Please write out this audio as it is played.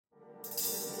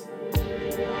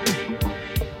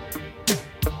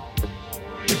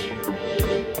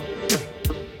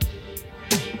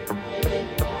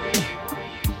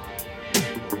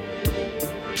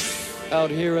Out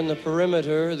here in the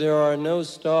perimeter, there are no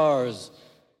stars.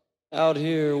 Out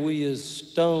here, we is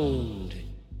stoned,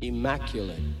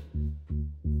 immaculate.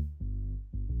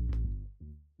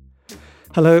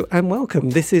 Hello and welcome.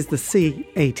 This is the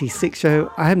C86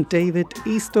 show. I'm David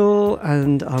Eastall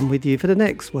and I'm with you for the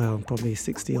next, probably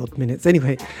 60 odd minutes.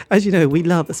 Anyway, as you know, we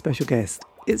love a special guest.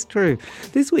 It's true.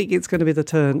 This week it's going to be the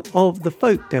turn of the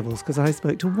Folk Devils because I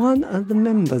spoke to one of the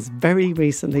members very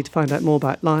recently to find out more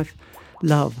about life,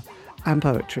 love and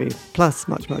poetry, plus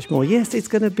much, much more. Yes, it's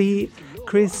going to be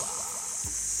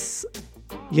Chris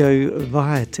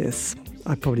Jovaitis.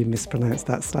 I probably mispronounced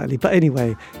that slightly. But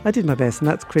anyway, I did my best, and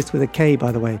that's Chris with a K,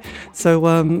 by the way. So,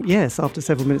 yes, after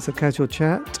several minutes of casual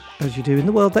chat, as you do in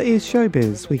the world that is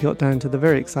showbiz, we got down to the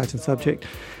very exciting subject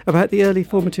about the early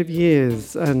formative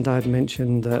years. And I'd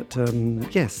mentioned that,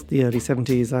 yes, the early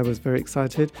 70s, I was very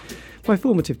excited. My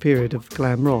formative period of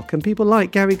glam rock, and people like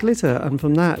Gary Glitter. And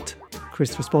from that,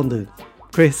 Chris responded.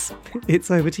 Chris, it's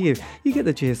over to you. You get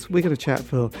the gist. We're going to chat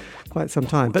for quite some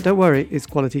time. But don't worry, it's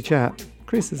quality chat.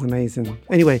 Chris is amazing.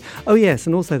 Anyway, oh yes,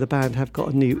 and also the band have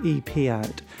got a new EP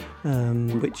out,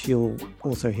 which you'll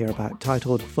also hear about,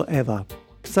 titled Forever.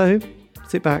 So,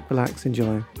 sit back, relax,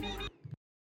 enjoy.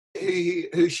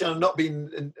 Who shall not be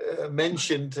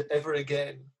mentioned ever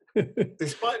again,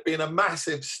 despite being a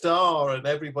massive star and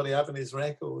everybody having his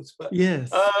records. But yes,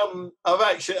 I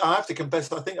have to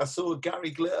confess, I think I saw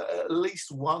Gary Glitter at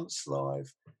least once live.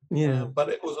 Yeah, but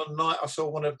it was a night I saw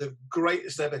one of the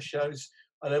greatest ever shows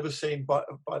I'd ever seen by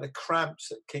the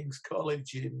Cramps at King's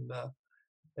College in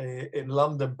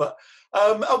London. But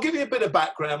I'll give you a bit of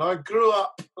background. I grew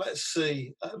up,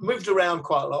 moved around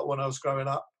quite a lot when I was growing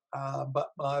up,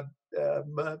 but my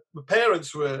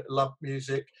parents loved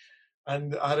music,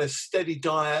 and I had a steady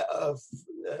diet of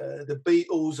the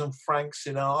Beatles and Frank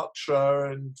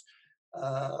Sinatra and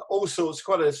all sorts,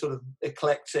 quite a sort of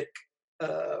eclectic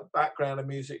background of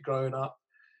music growing up.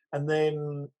 And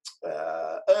then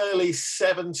early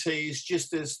 70s,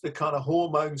 just as the kind of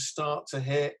hormones start to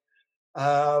hit,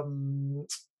 and,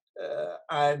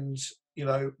 you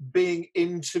know, being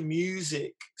into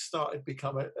music started to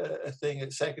become a thing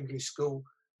at secondary school.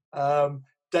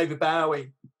 David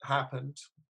Bowie happened.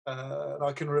 And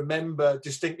I can remember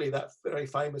distinctly that very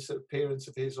famous appearance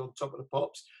of his on Top of the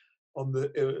Pops, on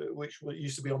the which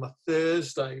used to be on a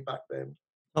Thursday back then.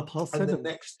 And the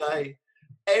next day,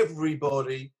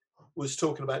 everybody was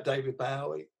talking about David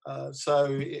Bowie.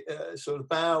 Sort of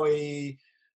Bowie,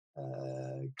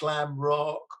 glam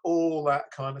rock, all that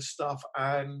kind of stuff.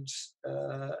 And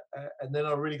then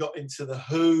I really got into The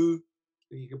Who.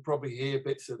 You can probably hear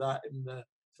bits of that in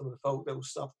some of the Folk Devil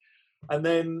stuff. And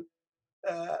then,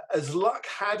 as luck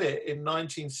had it, in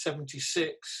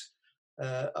 1976,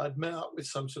 I'd met up with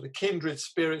some sort of kindred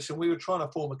spirits, and we were trying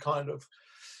to form a kind of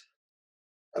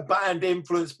a band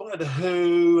influenced by The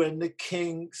Who and the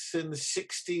Kinks and the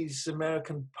 60s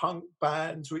American punk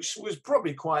bands, which was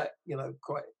probably quite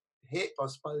hip, I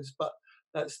suppose, but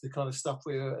that's the kind of stuff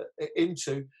we were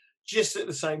into. Just at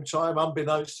the same time,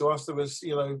 unbeknownst to us, there was,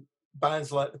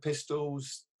 bands like the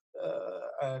Pistols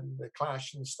and the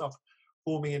Clash and stuff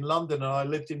forming in London, and I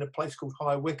lived in a place called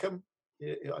High Wycombe.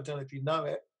 I don't know if you know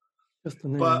it,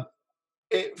 but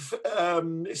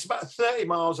it's about 30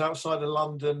 miles outside of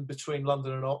London, between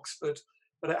London and Oxford,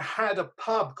 but it had a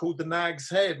pub called the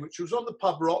Nag's Head, which was on the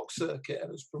pub rock circuit, and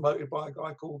it was promoted by a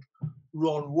guy called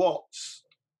Ron Watts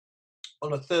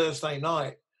on a Thursday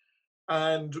night.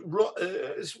 And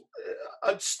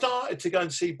I'd started to go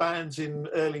and see bands in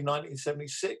early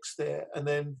 1976 there, and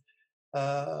then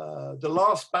the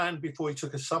last band before he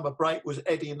took a summer break was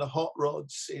Eddie and the Hot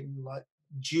Rods in like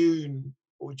June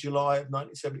or July of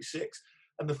 1976.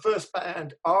 And the first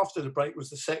band after the break was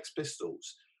the Sex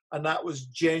Pistols. And that was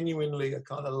genuinely a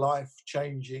kind of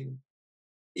life-changing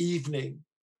evening.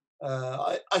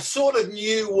 I sort of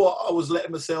knew what I was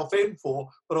letting myself in for,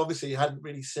 but obviously hadn't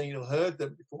really seen or heard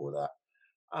them before that.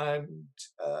 And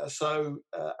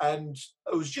and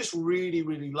I was just really,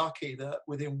 really lucky that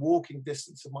within walking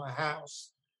distance of my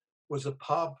house was a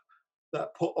pub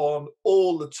that put on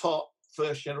all the top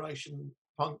first-generation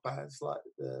punk bands like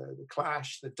the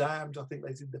Clash, the Damned. I think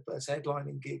they did the first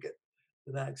headlining gig at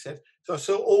the Nag's Head. So I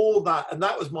saw all that, and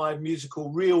that was my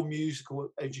real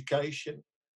musical education.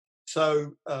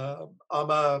 So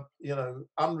I'm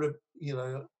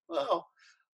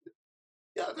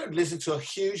I don't listen to a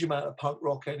huge amount of punk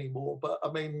rock anymore, but I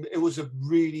mean, it was a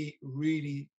really,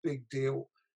 really big deal.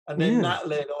 And then that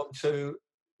led on to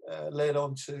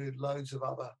loads of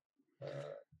other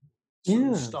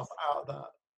sort of stuff out of that.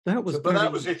 That was,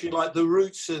 that was, if you like, the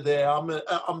roots are there.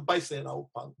 I'm basically an old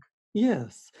punk.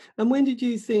 Yes. And when did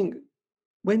you think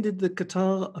When did the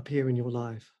guitar appear in your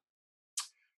life?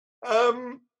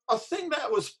 I think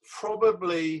that was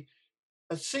probably.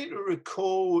 I seem to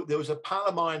recall there was a pal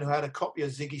of mine who had a copy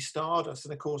of Ziggy Stardust,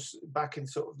 and of course, back in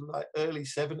sort of like early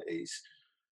 '70s,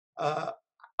 uh,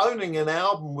 owning an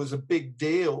album was a big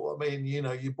deal. I mean,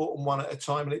 you bought them one at a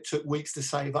time, and it took weeks to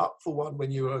save up for one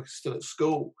when you were still at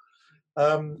school.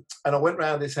 And I went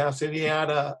round his house, and he had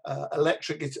a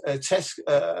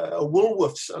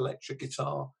Woolworths electric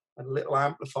guitar and a little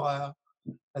amplifier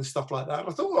and stuff like that. And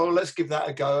I thought, well, let's give that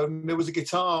a go. And there was a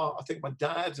guitar I think my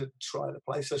dad had tried to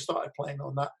play, so I started playing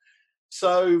on that.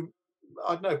 So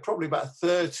I don't know, probably about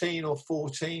 13 or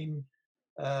 14,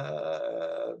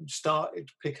 started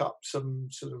to pick up some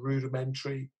sort of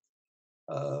rudimentary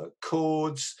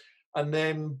chords, and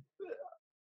then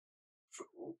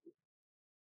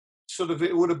sort of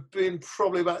it would have been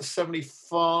probably about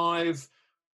 75,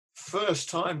 first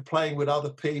time playing with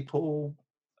other people.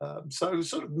 So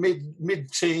sort of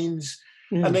mid-teens,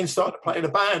 and then started playing in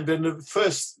a band. And the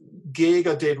first gig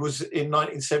I did was in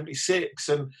 1976,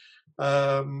 and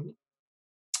I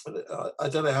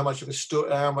don't know how much of a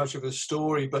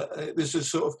story, but this is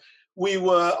sort of, we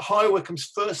were High Wycombe's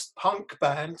first punk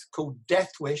band called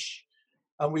Death Wish,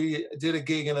 and we did a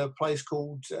gig in a place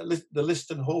called the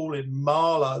Liston Hall in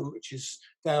Marlow, which is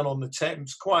down on the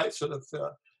Thames, quite sort of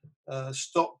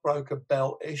stockbroker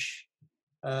belt-ish.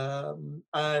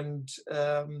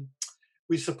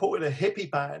 We supported a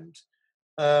hippie band,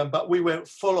 but we went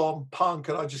full on punk,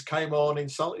 and I just came on,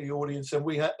 insulted the audience, and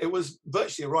it was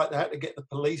virtually right. They had to get the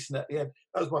police in at the end.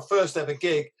 That was my first ever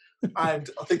gig, and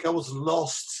I think I was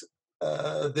lost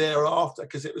thereafter,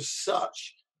 because it was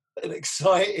such an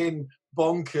exciting,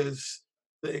 bonkers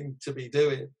thing to be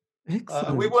doing.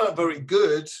 We weren't very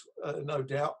good, no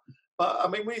doubt. But I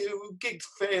mean, we gigged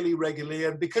fairly regularly,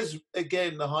 and because,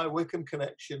 again, the High Wycombe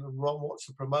connection, and Ron Watts,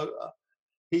 the promoter,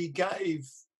 he gave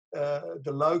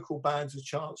the local bands a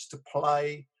chance to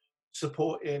play,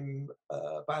 supporting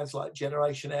bands like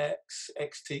Generation X,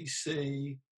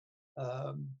 XTC,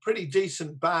 pretty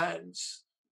decent bands,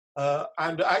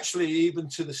 and actually even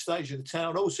to the stage of the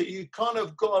town. Also, you kind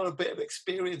of got a bit of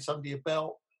experience under your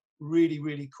belt really,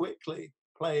 really quickly,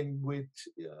 playing with,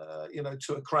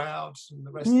 to a crowd and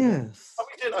the rest of it. And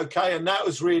we did okay, and that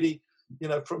was really,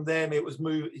 from then it was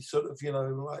sort of,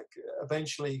 like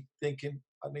eventually thinking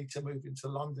I need to move into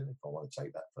London if I want to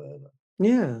take that further.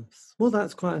 Yes, well,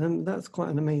 that's quite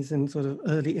an amazing sort of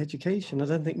early education. I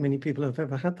don't think many people have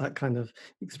ever had that kind of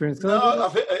experience.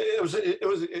 No,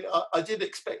 I did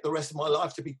expect the rest of my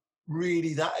life to be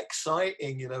really that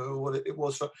exciting, what it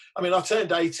was. I mean, I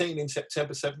turned 18 in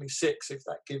September '76, if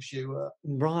that gives you a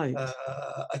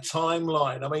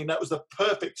timeline. I mean, that was the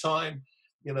perfect time,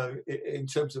 in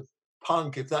terms of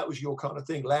punk. If that was your kind of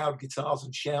thing, loud guitars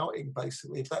and shouting,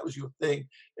 basically, if that was your thing,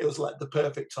 it was like the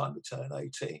perfect time to turn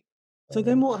 18. So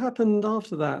then what happened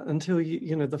after that, until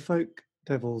the Folk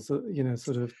Devils,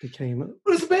 sort of became... It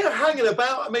was a bit of hanging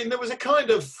about. I mean, there was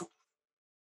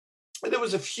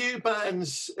a few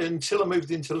bands until I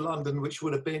moved into London, which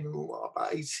would have been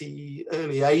about early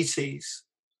 80s,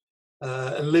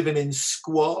 and living in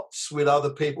squats with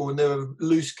other people, and there were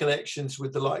loose connections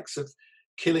with the likes of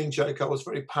Killing Joke. I was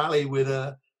very pally with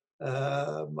I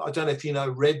don't know if you know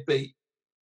Red Beat.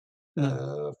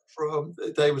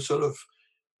 They were sort of,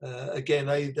 again,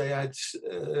 they had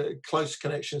close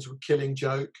connections with Killing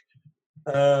Joke,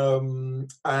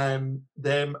 and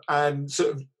them, and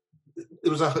sort of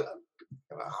there was a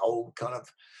whole kind of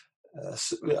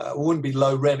it wouldn't be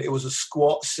low rent. It was a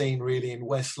squat scene really in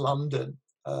West London,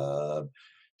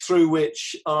 through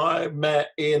which I met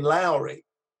Ian Lowry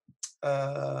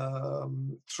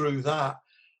through that.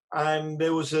 And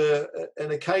there was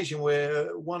an occasion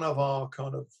where one of our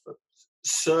kind of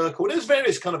circle, there's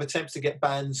various kind of attempts to get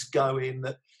bands going,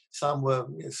 that some were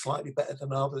slightly better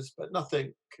than others, but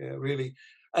nothing really.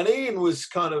 And Ian was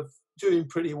kind of doing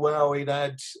pretty well. He'd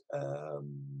had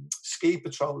Ski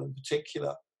Patrol in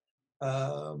particular,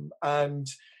 and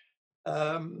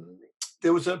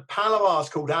there was a pal of ours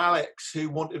called Alex who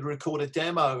wanted to record a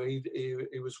demo. He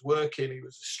was working, he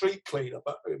was a street cleaner,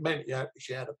 but it meant he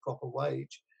actually had a proper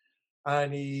wage.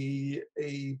 And he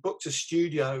booked a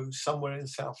studio somewhere in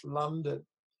South London,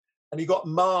 and he got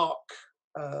Mark,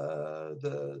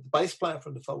 the bass player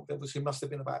from the Folk Devils, who must have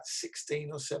been about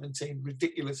 16 or 17,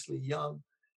 ridiculously young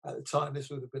at the time. This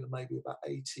would have been maybe about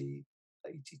 80,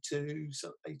 82,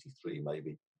 83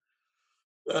 maybe.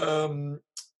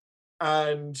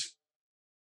 And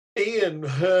Ian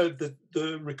heard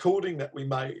the recording that we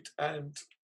made, and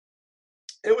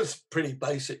it was pretty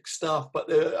basic stuff, but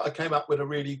I came up with a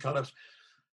really kind of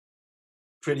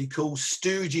pretty cool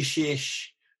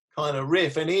Stooges-ish kind of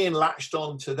riff, and Ian latched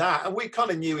on to that, and we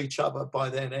kind of knew each other by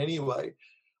then anyway.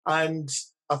 And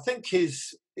I think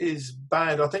his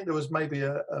band, I think there was maybe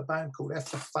a band called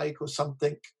F the Fake or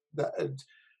something that had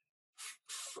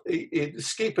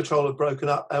Ski Patrol had broken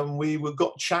up, and we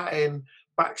got chatting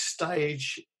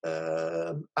backstage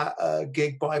at a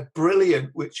gig by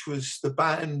Brilliant, which was the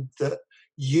band that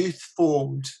Youth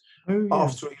formed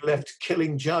after he left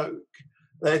Killing Joke.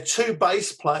 They're two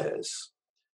bass players,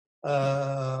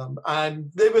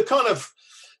 and they were kind of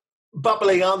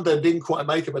bubbling under, didn't quite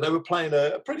make it, but they were playing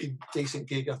a pretty decent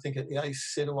gig, I think, at the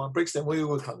Ace Cinema in Brixton. We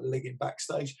were kind of ligging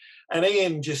backstage, and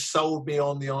Ian just sold me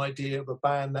on the idea of a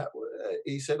band that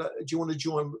he said, "Do you want to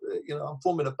join? You know, I'm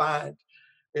forming a band.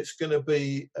 It's going to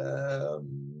be a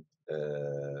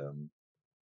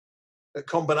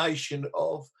combination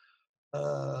of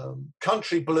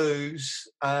country blues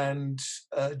and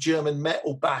German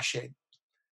metal bashing."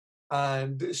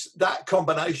 And that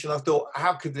combination, I thought,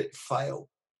 how could it fail?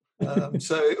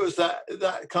 So it was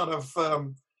that kind of,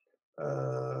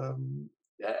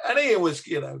 and Ian was,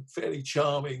 you know, fairly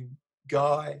charming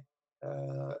guy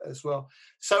as well.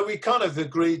 So we kind of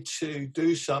agreed to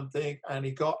do something, and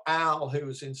he got Al, who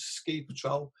was in Ski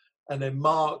Patrol, and then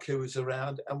Mark, who was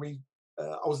around, and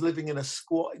I was living in a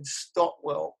squat in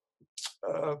Stockwell,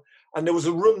 and there was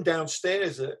a room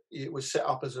downstairs that it was set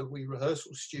up as a wee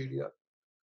rehearsal studio.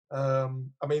 I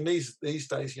mean, these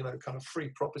days, you know, kind of free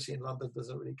property in London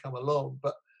doesn't really come along,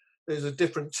 but there's a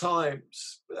different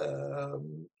times.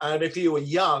 And if you were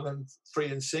young and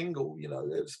free and single, you know,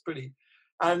 it was pretty.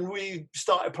 And we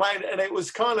started playing, and it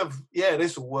was kind of, yeah,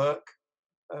 this will work.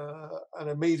 And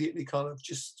immediately kind of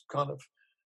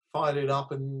fired it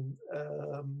up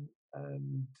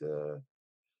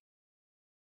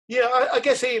yeah, I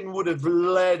guess Ian would have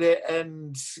led it,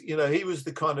 and you know, he was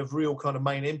the kind of real kind of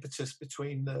main impetus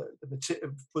between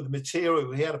for the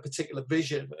material. He had a particular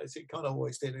vision, as he kind of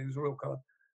always did. He was a real kind of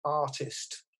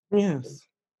artist. Yes.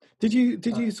 Did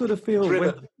you sort of feel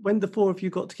when the four of you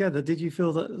got together? Did you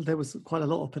feel that there was quite a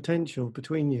lot of potential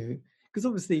between you? Because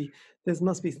obviously there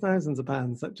must be thousands of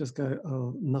bands that just go,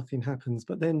 oh, nothing happens.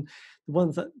 But then the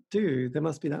ones that do, there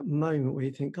must be that moment where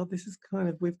you think, God, this is kind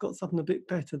of, we've got something a bit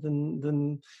better than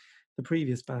the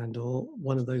previous band, or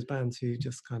one of those bands who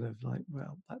just kind of like,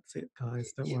 well, that's it,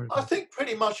 guys, don't worry. I think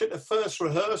pretty much at the first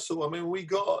rehearsal, I mean, we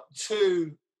got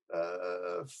two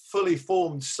fully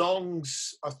formed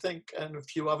songs, I think, and a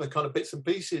few other kind of bits and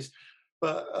pieces.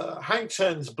 But Hank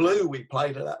Turns Blue we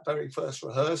played at that very first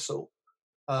rehearsal.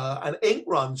 And Ink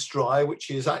Runs Dry, which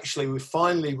is actually, we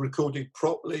finally recorded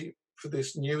properly for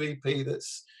this new EP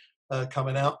that's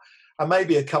coming out, and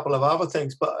maybe a couple of other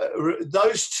things. But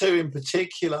those two in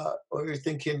particular, we were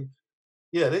thinking,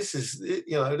 yeah, this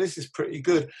is pretty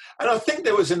good. And I think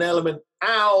there was an element,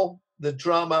 Al, the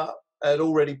drummer, had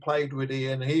already played with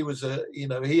Ian. He was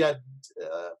he had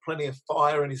plenty of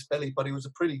fire in his belly, but he was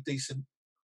a pretty decent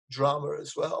drummer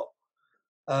as well.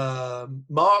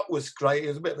 Mark was great. He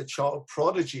was a bit of a child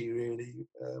prodigy, really.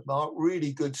 Mark,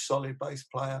 really good, solid bass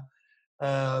player.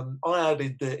 I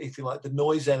added the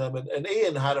noise element, and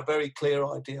Ian had a very clear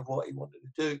idea of what he wanted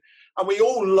to do, and we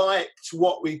all liked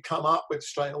what we come up with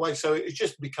straight away. So it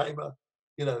just became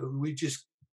we just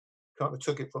kind of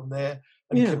took it from there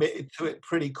and committed to it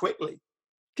pretty quickly.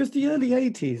 Because the early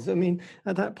 80s, I mean,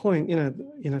 at that point,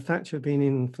 Thatcher had been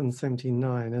in from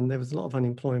 1979, and there was a lot of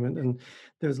unemployment, and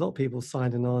there was a lot of people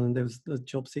signing on, and there was the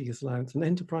job seekers allowance and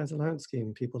enterprise allowance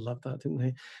scheme. People loved that, didn't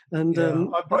they? And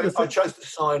I chose to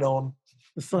sign on.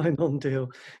 The sign-on deal,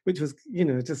 which was,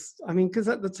 because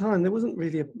at the time there wasn't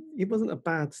really it wasn't a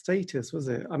bad status, was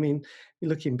it? I mean,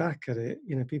 looking back at it,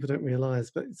 people don't realise,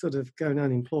 but sort of going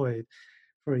unemployed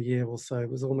for a year or so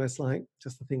was almost like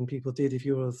just the thing people did if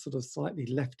you were sort of slightly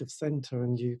left of centre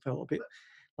and you felt a bit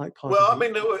like part well, of I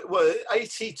mean, there were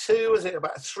 82, was it,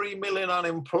 about 3 million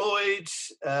unemployed,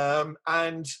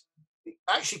 and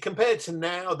actually compared to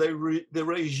now, the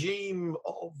regime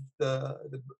of the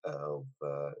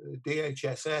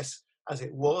DHSS as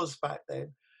it was back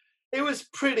then, it was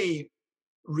pretty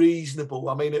reasonable.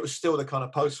 I mean, it was still the kind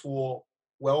of post-war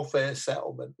welfare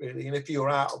settlement, really. And if you were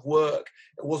out of work,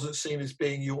 it wasn't seen as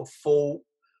being your fault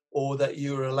or that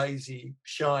you were a lazy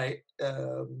shite.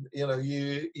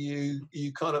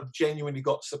 You kind of genuinely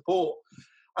got support.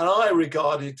 And I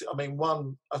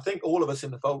think all of us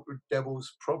in the Folk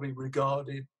Devils probably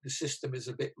regarded the system as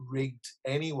a bit rigged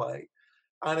anyway.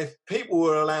 And if people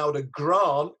were allowed a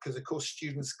grant, because of course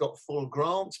students got full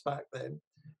grants back then,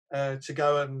 to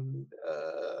go and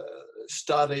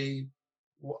study,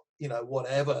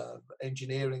 whatever,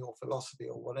 engineering or philosophy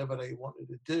or whatever they wanted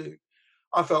to do,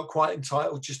 I felt quite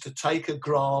entitled just to take a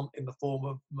grant in the form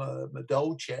of my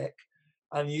dole check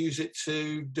and use it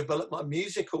to develop my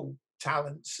musical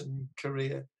talents and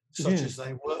career, such as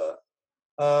they were.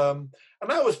 And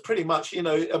that was pretty much,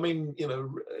 I mean,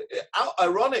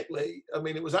 ironically, I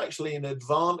mean, it was actually an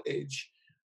advantage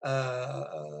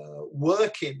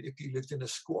working if you lived in a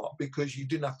squat, because you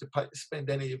didn't have to spend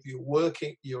any of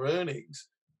your earnings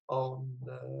on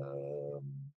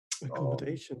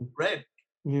accommodation, on rent.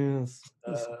 Yes.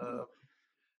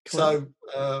 So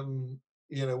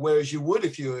whereas you would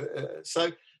if you were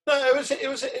so no,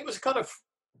 it was kind of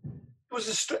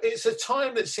it's a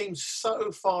time that seems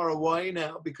so far away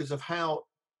now because of how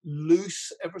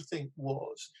loose everything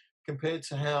was compared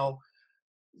to how,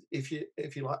 if you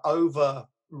like, over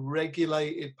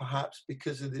regulated perhaps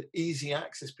because of the easy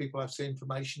access people have to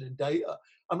information and data.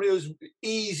 I mean, it was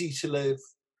easy to live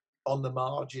on the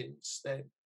margins then.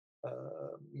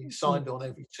 You signed on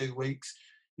every 2 weeks,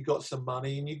 you got some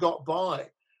money and you got by.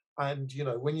 And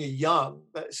when you're young,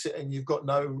 that's it, and you've got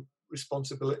no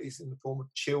responsibilities in the form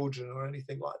of children or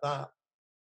anything like that.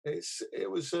 It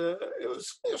was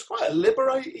quite a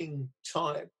liberating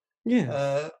time.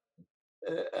 Yeah.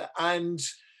 And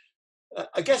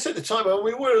I guess at the time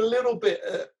we were a little bit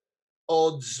at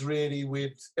odds really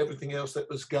with everything else that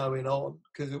was going on,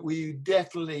 because we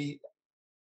definitely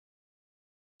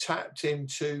tapped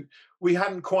into, we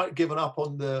hadn't quite given up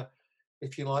on the,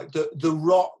 if you like, the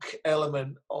rock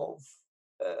element of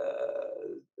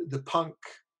the punk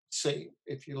scene,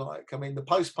 if you like. I mean, the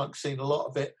post-punk scene, a lot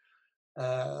of it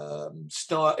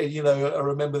started, I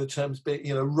remember the terms being,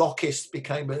 rockist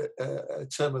became a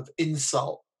term of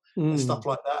insult and stuff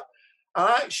like that. And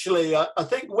actually, I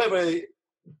think whether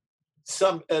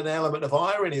an element of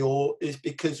irony or is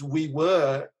because we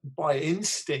were by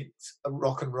instinct a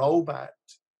rock and roll band,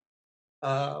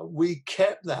 we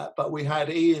kept that, but we had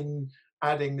Ian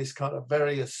adding this kind of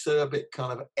very acerbic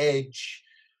kind of edge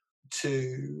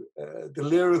to the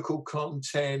lyrical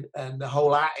content and the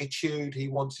whole attitude he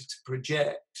wanted to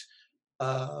project.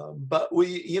 But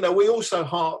we also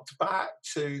harked back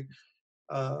to,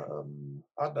 I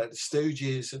don't know, the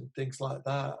Stooges and things like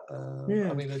that.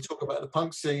 I mean, they talk about the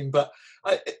punk scene, but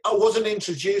I wasn't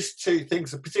introduced to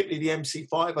things, particularly the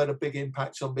MC5 had a big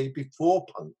impact on me before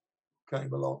punk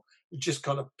came along. We just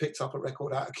kind of picked up a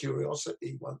record out of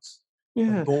curiosity once.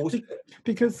 Yeah, bought it.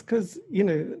 because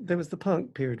there was the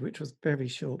punk period, which was very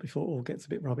short before it all gets a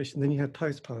bit rubbish, and then you had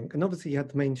post-punk, and obviously you had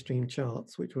the mainstream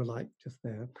charts, which were like just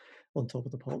there on top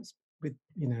of the pops with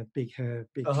big hair,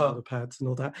 big shoulder pads, and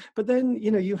all that. But then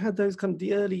you had those kind of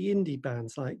the early indie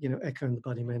bands like Echo and the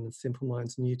Bunnymen and Simple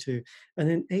Minds and U2,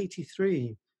 and in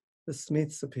 '83 the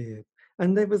Smiths appeared.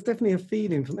 And there was definitely a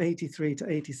feeling from 83 to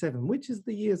 87, which is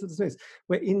the years of the Smiths,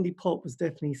 where indie pop was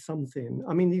definitely something.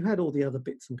 I mean, you had all the other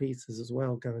bits and pieces as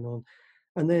well going on.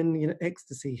 And then,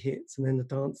 ecstasy hits, and then the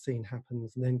dance scene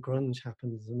happens, and then grunge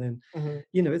happens, and then,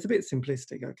 it's a bit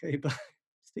simplistic, okay? But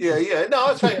yeah. No,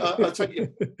 I'll tell you.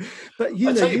 But,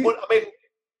 I mean,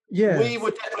 yeah, we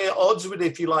were definitely at odds with,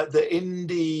 if you like, the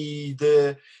indie,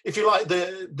 the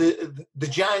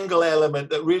jangle element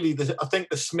that really, I think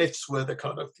the Smiths were the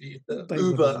kind of the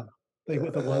uber. They were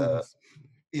the ones.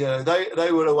 Yeah,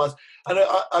 they were the ones. And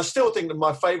I still think that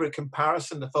my favourite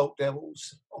comparison to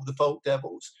the Folk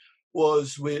Devils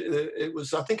was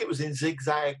I think it was in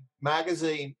Zigzag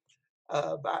magazine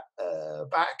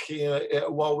back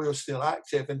while we were still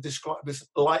active, and described as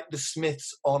like the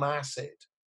Smiths on acid.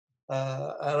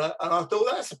 And I thought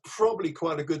that's probably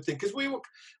quite a good thing, because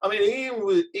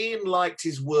Ian liked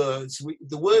his words.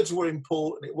 The words were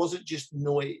important. It wasn't just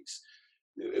noise.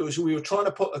 We were trying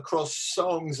to put across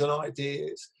songs and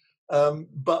ideas,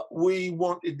 but we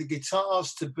wanted the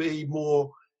guitars to be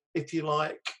more, if you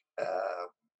like,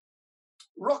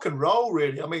 rock and roll,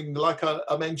 really. I mean, like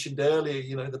I mentioned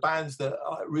earlier, the bands that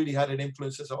really had an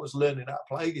influence as I was learning how to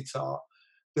play guitar,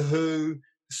 The Who,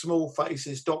 Small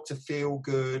Faces, Dr.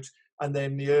 Feelgood, and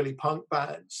then the early punk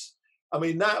bands. I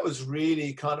mean, that was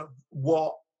really kind of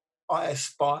what I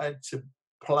aspired to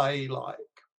play like.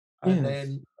 And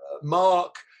then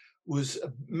Mark was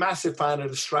a massive fan of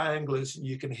the Stranglers, and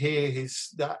you can hear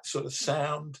that sort of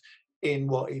sound in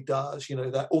what he does,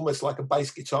 that almost like a bass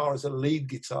guitar as a lead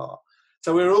guitar.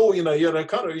 So we were all,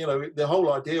 the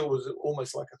whole idea was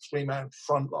almost like a three-man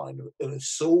front line, an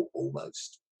assault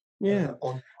almost on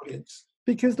the audience.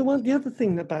 Because the other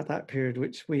thing about that period,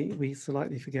 which we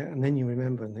slightly forget, and then you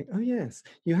remember and think, oh yes,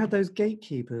 you had those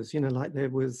gatekeepers, like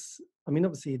there was, I mean,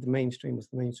 obviously the mainstream was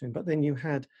the mainstream, but then you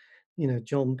had,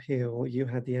 John Peel, you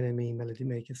had the NME Melody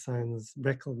Maker Sounds,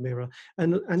 Record Mirror,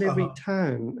 and every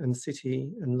town and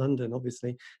city, and London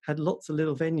obviously, had lots of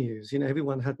little venues.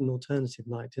 Everyone had an alternative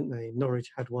night, didn't they? Norwich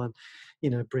had one,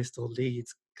 Bristol,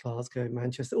 Leeds, Glasgow,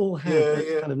 Manchester, all had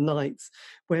those kind of nights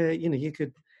where, you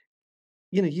could,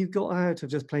 you got out of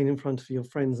just playing in front of your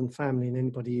friends and family and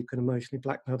anybody you could emotionally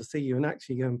blackmail to see you, and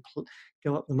actually go and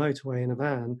go up the motorway in a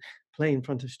van, play in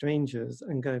front of strangers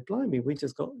and go, blimey, we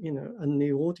just got, a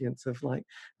new audience of like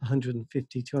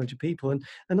 150, 200 people. And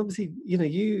obviously,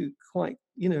 you quite,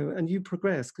 and you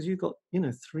progress because you got,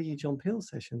 3 John Peel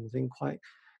sessions in quite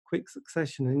quick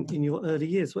succession in your early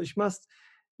years, which must,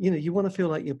 you want to feel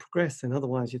like you're progressing.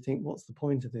 Otherwise you think, what's the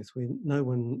point of this? We're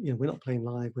not playing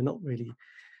live. We're not really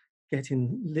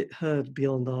getting heard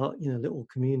beyond our little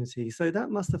community. So that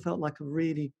must have felt like a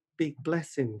really big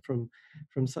blessing from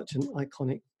such an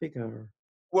iconic figure.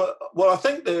 Well, I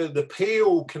think the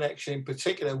Peel connection in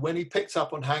particular, when he picked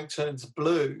up on Hank Turns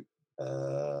Blue,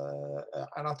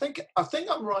 and I think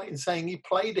I'm right in saying he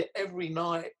played it every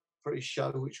night for his show,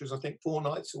 which was I think 4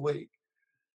 nights a week.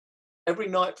 Every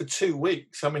night for 2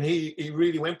 weeks. I mean, he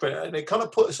really went for it, and it kind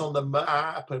of put us on the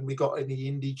map, and we got in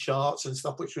the indie charts and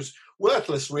stuff, which was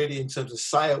worthless really in terms of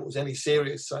sales, any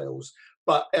serious sales.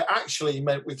 But it actually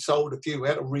meant we'd sold a few. We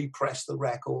had to repress the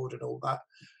record and all that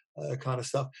kind of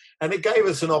stuff, and it gave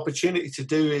us an opportunity to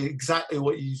do exactly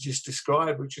what you just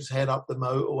described, which was head up the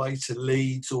motorway to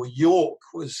Leeds, or York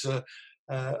was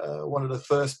one of the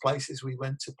first places we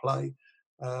went to play.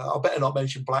 I better not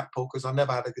mention Blackpool because I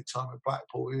never had a good time at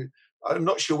Blackpool. I'm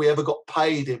not sure we ever got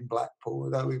paid in Blackpool,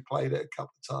 although we played it a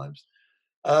couple of times.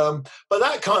 But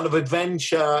that kind of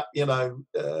adventure,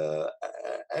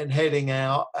 and heading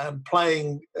out and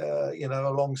playing,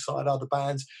 alongside other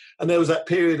bands. And there was that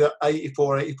period of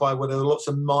 84, 85 where there were lots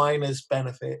of miners'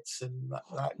 benefits and that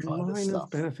kind of stuff. Miners'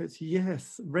 benefits,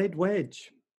 yes. Red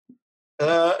Wedge.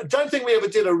 Don't think we ever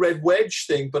did a Red Wedge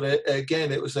thing, but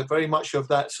again, it was very much of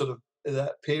that sort of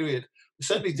that period. We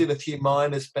certainly did a few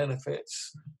miners'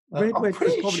 benefits. I'm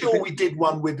pretty sure we did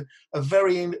one with a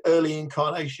very early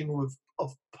incarnation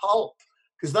of Pulp,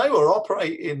 because they were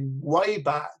operating way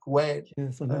back when.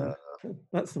 Yes, I know.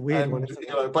 That's the weird one.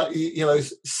 But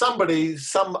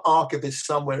some archivist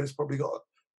somewhere has probably got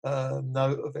a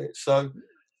note of it. So,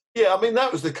 yeah, I mean,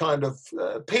 that was the kind of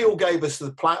Peel gave us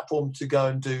the platform to go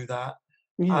and do that,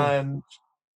 and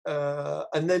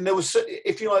then there was,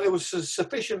 if you like, there was a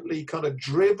sufficiently kind of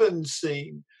driven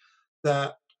scene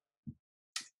that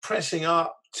pressing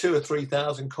up 2,000 or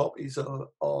 3,000 copies of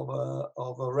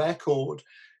a record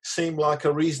seemed like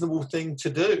a reasonable thing to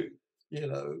do,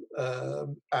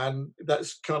 and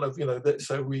that's kind of,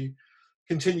 so we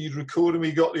continued recording.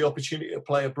 We got the opportunity to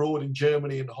play abroad in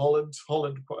Germany and Holland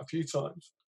quite a few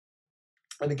times,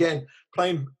 and again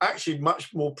playing actually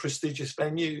much more prestigious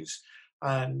venues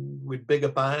and with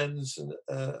bigger bands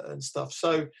and stuff.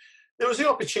 So there was the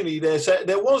opportunity there. So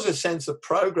there was a sense of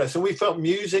progress, and we felt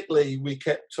musically we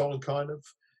kept on kind of,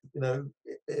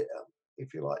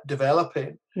 if you like,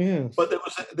 developing. Yeah. But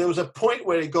there was a point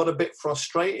where it got a bit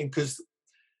frustrating because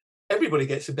everybody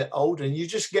gets a bit older, and you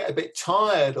just get a bit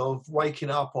tired of waking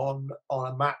up on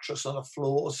a mattress on a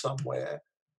floor somewhere,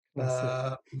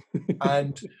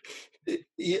 and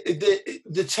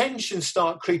the tensions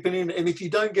start creeping in, and if you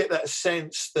don't get that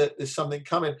sense that there's something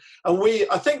coming, and we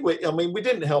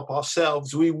didn't help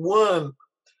ourselves. We weren't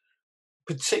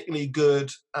particularly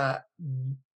good at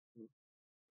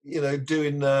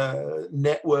doing the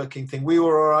networking thing. We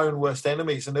were our own worst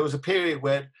enemies, and there was a period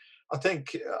when I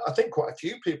think quite a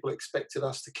few people expected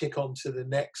us to kick on to the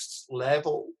next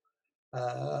level,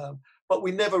 but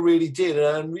we never really did.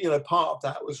 And part of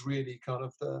that was really kind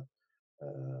of the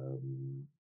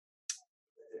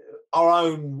our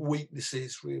own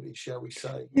weaknesses, really, shall we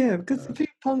say? Yeah, because the few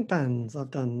punk bands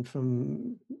I've done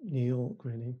from New York,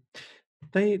 really,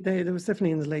 there was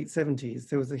definitely in the late 70s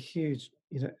there was a huge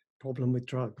problem with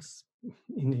drugs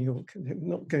in New York,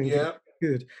 not going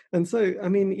good. And so, I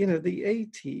mean, the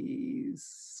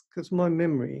 80s, because my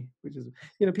memory, which is,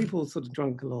 people sort of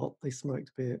drunk a lot, they smoked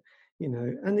a bit,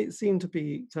 and it seemed to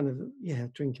be kind of,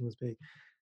 drinking was big.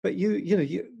 But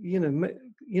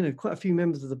quite a few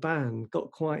members of the band got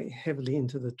quite heavily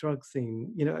into the drug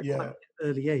scene, at quite an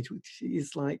early age, which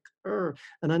is like,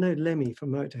 and I know Lemmy from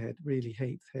Motorhead really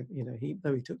hates him.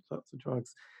 Though he took lots of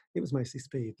drugs, it was mostly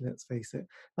speed, let's face it.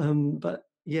 But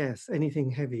yes,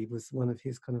 anything heavy was one of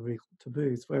his kind of real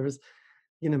taboos. Whereas,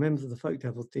 members of the Folk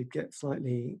Devils did get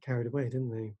slightly carried away,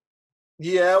 didn't they?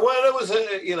 Yeah, well, it was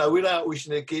without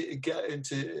wishing to get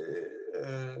into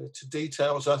to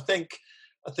details, I think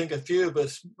a few of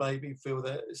us maybe feel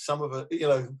that some of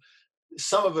it,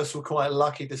 some of us were quite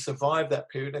lucky to survive that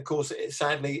period. Of course,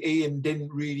 sadly, Ian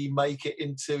didn't really make it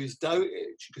into his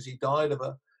dotage because he died of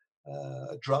a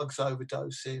drugs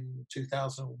overdose in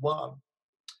 2001.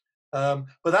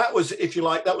 But that was, if you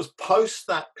like, that was post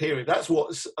that period. That's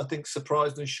what I think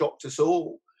surprised and shocked us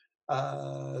all.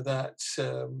 That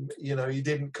he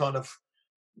didn't kind of,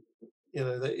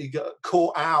 that he got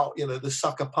caught out. The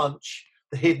sucker punch,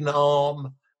 the hidden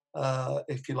arm,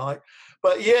 if you like.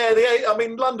 But yeah,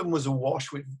 London was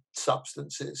awash with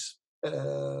substances.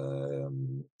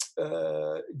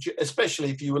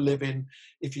 Especially if you were living,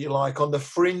 if you like, on the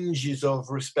fringes of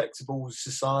respectable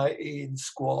society in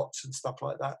squats and stuff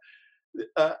like that.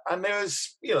 And there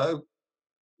was,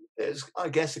 it's, I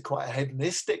guess, quite a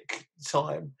hedonistic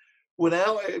time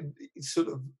without sort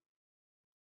of,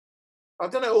 I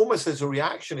don't know, almost as a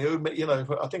reaction.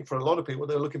 I think for a lot of people,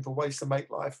 they're looking for ways to make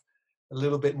life a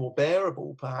little bit more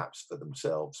bearable, perhaps, for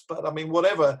themselves. But I mean,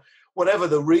 whatever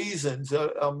the reasons,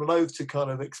 I'm loath to kind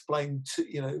of explain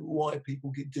why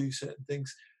people do certain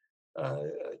things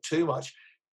too much.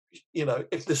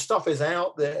 If the stuff is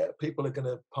out there, people are going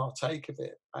to partake of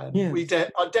it, and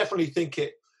I definitely think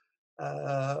it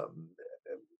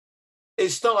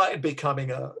started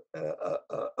becoming a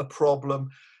problem,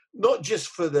 not just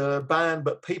for the band,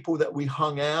 but people that we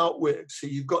hung out with. So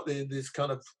you've got this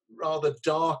kind of rather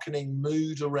darkening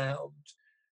mood around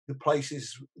the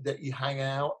places that you hang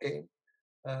out in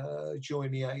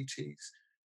during the 80s.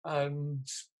 And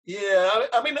yeah,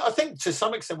 I think to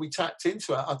some extent we tapped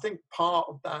into it. I think part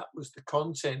of that was the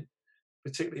content,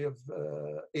 particularly of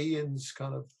Ian's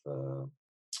kind of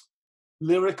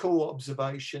lyrical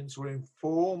observations were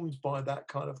informed by that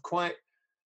kind of quite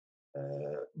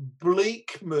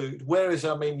bleak mood. Whereas,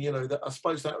 I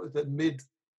suppose that was the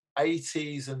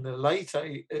mid-80s and the late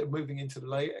moving into the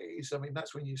late 80s.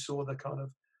 That's when you saw the kind of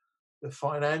the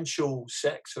financial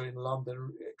sector in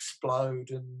London explode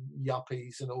and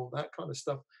yuppies and all that kind of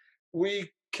stuff.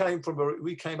 We came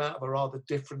out of a rather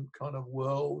different kind of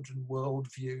world and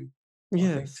worldview.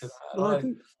 Yes. I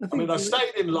think, to that. Well, I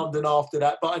stayed in London after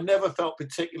that, but I never felt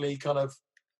particularly kind of.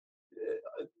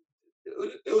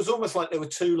 It was almost like there were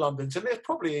two Londons, and there's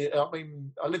probably. I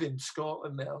live in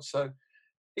Scotland now, so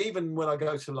even when I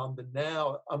go to London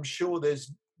now, I'm sure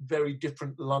there's very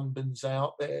different Londons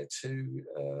out there to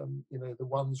the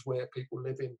ones where people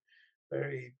live in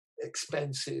very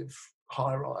expensive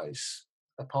high-rise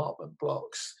apartment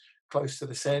blocks close to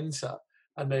the centre,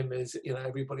 and then there's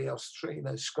everybody else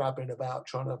scrabbling about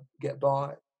trying to get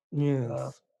by.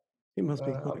 Yes, it must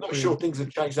be. I'm not sure things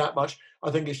have changed that much. I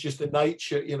think it's just the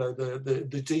nature,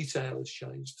 the detail has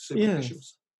changed.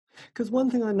 Yes, because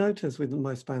one thing I noticed with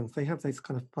most bands, they have this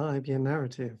kind of 5-year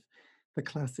narrative. The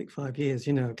classic 5 years,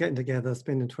 getting together,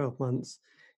 spending 12 months,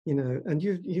 and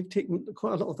you've ticked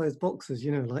quite a lot of those boxes,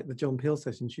 like the John Peel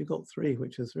sessions. You got 3,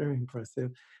 which was very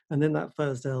impressive. And then that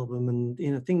first album,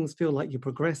 and, things feel like you're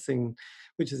progressing,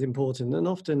 which is important. And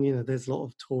often, there's a lot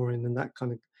of touring and that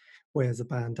kind of wears a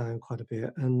band down quite a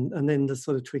bit. And then the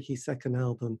sort of tricky second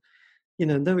album,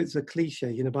 though it's a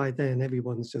cliche, by then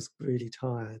everyone's just really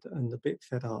tired and a bit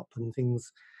fed up and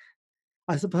things.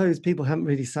 I suppose people haven't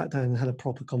really sat down and had a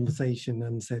proper conversation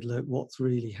and said, look, what's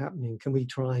really happening? Can we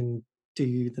try and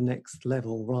do the next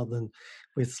level rather than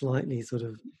we're slightly sort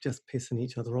of just pissing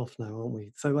each other off now, aren't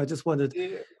we? So I just wondered.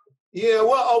 Yeah,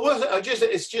 well,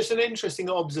 it's just an interesting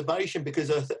observation because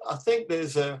I think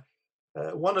there's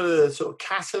one of the sort of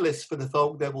catalysts for the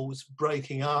Folk Devils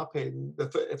breaking up in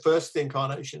the first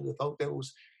incarnation of the Folk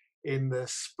Devils in the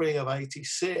spring of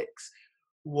 '86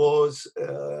 was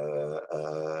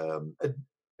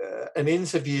an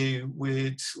interview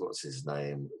with, what's his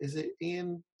name? Is it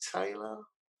Ian Taylor?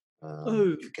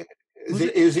 It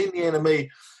was in the NME.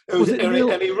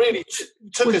 And he really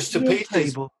took us to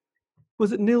pieces.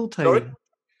 Was it Neil Taylor? Sorry?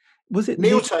 Was it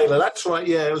Neil Taylor? That's right.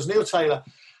 Yeah, it was Neil Taylor.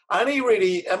 And he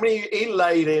really, he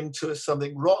laid into us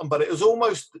something rotten, but it was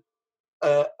almost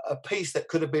a piece that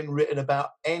could have been written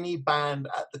about any band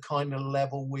at the kind of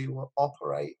level we were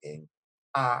operating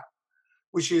at,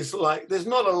 which is like, there's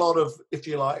not a lot of, if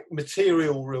you like,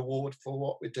 material reward for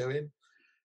what we're doing.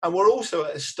 And we're also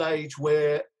at a stage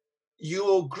where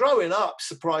you're growing up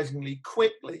surprisingly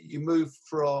quickly. You move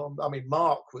from,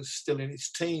 Mark was still in his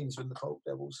teens when the Folk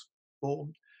Devils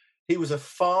formed. He was a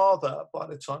father by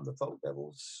the time the Folk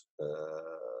Devils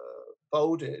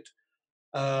folded.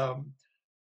 And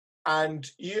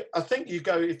I think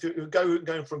if you go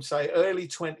going from, say, early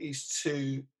 20s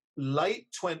to late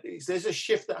 20s, there's a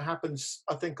shift that happens,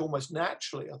 I think, almost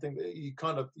naturally. I think that you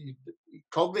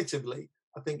cognitively,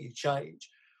 I think you change.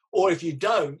 Or if you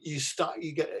don't,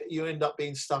 you end up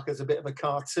being stuck as a bit of a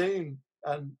cartoon.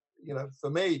 And, for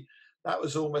me, that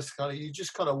was almost kind of, you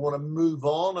just kind of want to move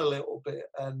on a little bit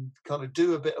and kind of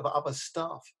do a bit of other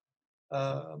stuff.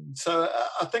 So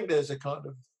I think there's a kind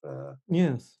of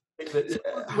yes thing that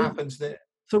happens there.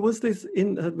 So was this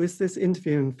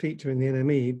interview and feature in the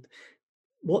NME?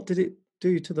 What did it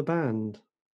do to the band?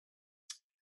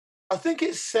 I think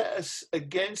it set us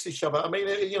against each other. I mean,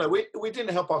 you know, we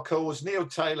didn't help our cause. Neil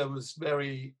Taylor was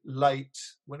very late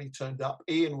when he turned up.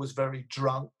 Ian was very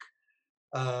drunk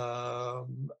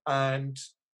and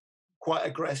quite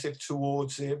aggressive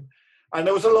towards him. And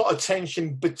there was a lot of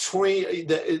tension between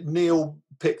that Neil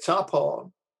picked up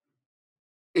on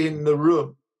in the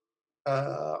room.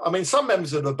 I mean, some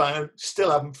members of the band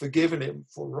still haven't forgiven him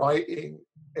for writing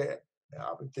it.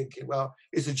 I've been thinking, well,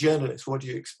 he's a journalist. What do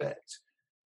you expect?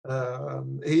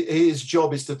 His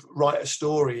job is to write a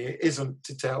story. It isn't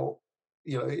to tell,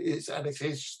 you know, it's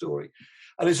his story.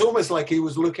 And it's almost like he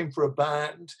was looking for a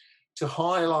band to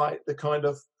highlight the kind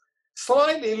of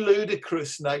slightly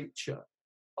ludicrous nature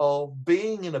of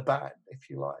being in a band, if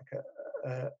you like,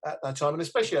 at that time, and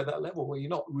especially at that level where you're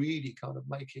not really kind of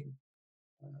making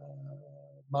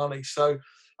money. So,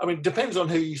 I mean, it depends on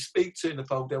who you speak to in the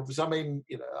Folk Devils. I mean,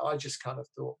 you know, I just kind of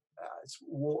thought it's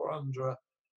water under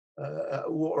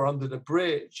the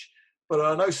bridge. But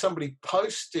I know somebody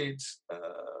posted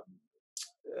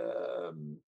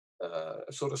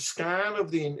a sort of scan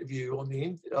of the interview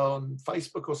on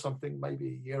Facebook or something maybe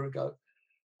a year ago,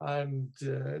 and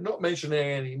not mentioning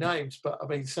any names, but I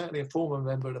mean certainly a former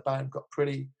member of the band got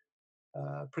pretty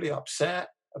upset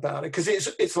about it, because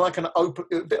it's like a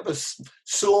bit of a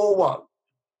sore one,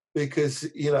 because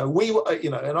you know we were, you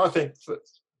know, and I think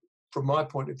from my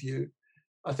point of view,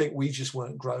 I think we just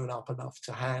weren't grown up enough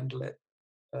to handle it.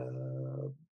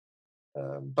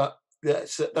 But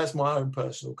that's my own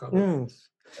personal kind of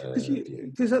view.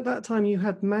 Because at that time you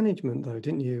had management, though,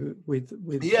 didn't you? With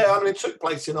yeah, I mean, it took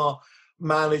place in our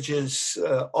manager's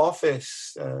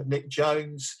office. Nick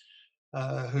Jones,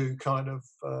 who kind of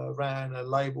ran a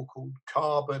label called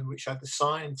Carbon, which had the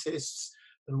Scientists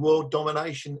and World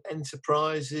Domination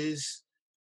Enterprises,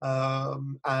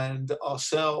 and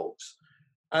ourselves.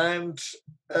 And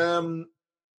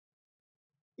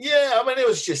yeah, I mean, it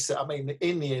was just, I mean,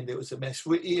 in the end, it was a mess.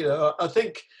 You know,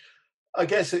 I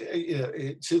guess, you know,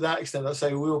 to that extent, I'd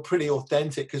say we were pretty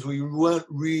authentic because we weren't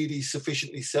really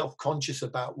sufficiently self-conscious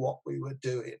about what we were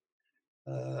doing.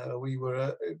 We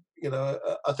were, you know,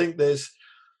 I think there's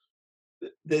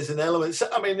an element.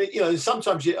 I mean, you know,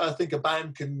 sometimes I think a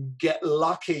band can get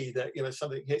lucky that, you know,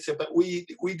 something hits it, but we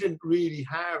didn't really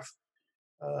have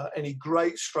any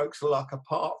great strokes of luck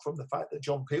apart from the fact that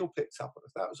John Peel picked up on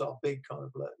us. That was our big kind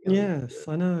of, you know, yes,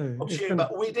 I know. But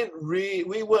we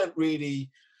weren't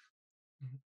really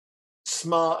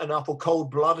smart enough or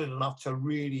cold-blooded enough to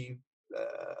really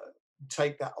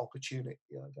take that opportunity.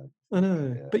 I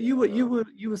know. But you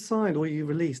were signed, or you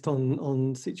released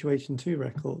on Situation 2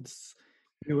 Records.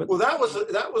 Well, that was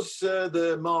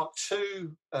the Mark II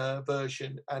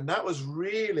version, and that was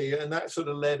really, and that sort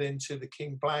of led into the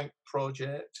King Blank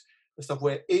project and stuff,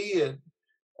 where Ian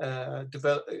had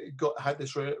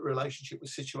this relationship with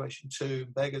Situation 2,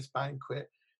 Beggars Banquet,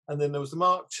 and then there was the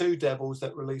Mark II Devils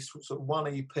that released sort of one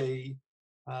EP,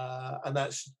 and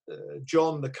that's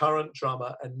John, the current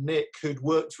drummer, and Nick, who'd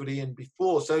worked with Ian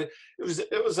before. So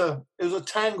it was a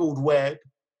tangled web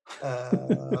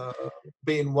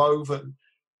being woven.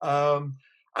 And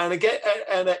again,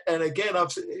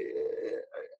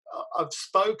 I've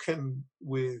spoken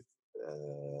with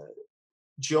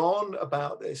John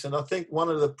about this, and I think one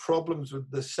of the problems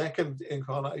with the second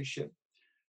incarnation,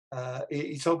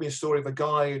 he told me a story of a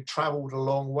guy who travelled a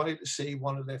long way to see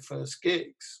one of their first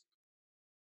gigs,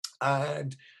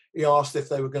 and he asked if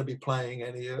they were going to be playing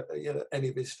any of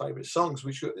his favourite songs,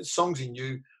 which were songs he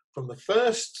knew from the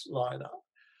first lineup.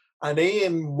 And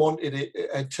Ian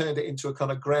had turned it into a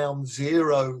kind of ground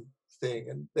zero thing,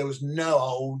 and there was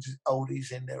no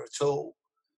oldies in there at all.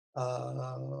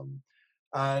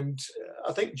 And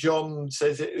I think John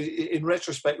says, in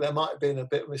retrospect, there might have been a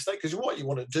bit of a mistake, because what you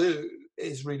want to do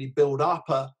is really build up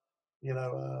a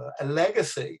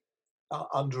legacy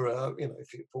under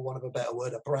for want of a better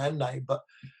word, a brand name. But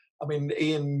I mean,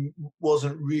 Ian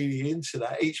wasn't really into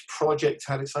that. Each project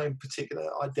had its own particular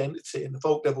identity, and the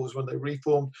Folk Devils, when they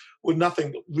reformed, were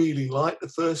nothing really like the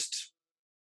first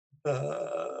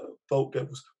Folk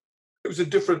Devils. It was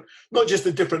not just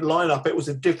a different lineup, it was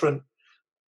a different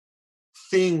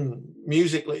thing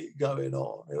musically going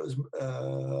on. It was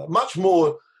much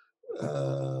more,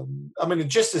 I mean,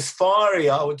 just as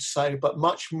fiery, I would say, but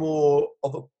much more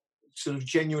of a sort of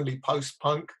genuinely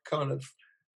post-punk kind of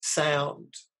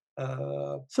sound.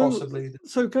 Possibly.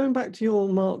 So going back to your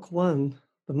Mark I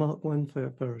the Mark One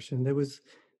version. There was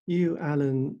you,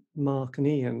 Alan, Mark, and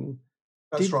Ian.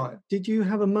 That's right. Did you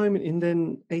have a moment in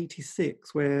then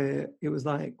 '86 where it was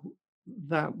like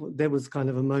that? There was kind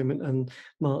of a moment, and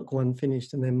Mark One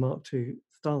finished, and then Mark Two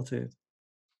started.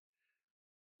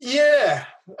 Yeah,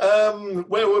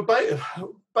 where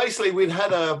basically we'd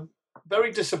had a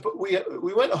very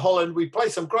we went to Holland. We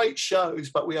played some great shows,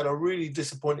 but we had a really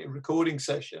disappointing recording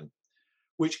session,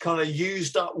 which kind of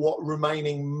used up what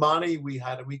remaining money we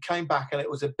had. And we came back and it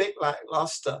was a bit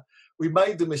lackluster. We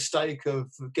made the mistake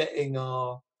of getting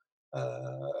our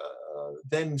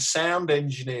then sound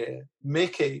engineer,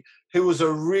 Mickey, who was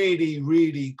a really,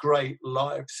 really great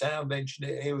live sound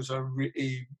engineer. He was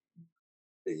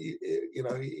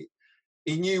he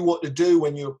knew what to do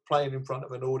when you were playing in front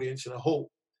of an audience in a hall.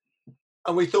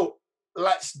 And we thought,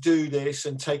 let's do this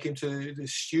and take him to the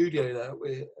studio that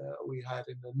we had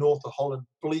in the north of Holland,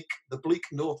 the bleak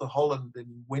north of Holland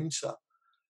in winter.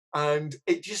 And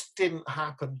it just didn't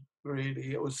happen,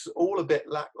 really. It was all a bit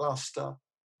lackluster.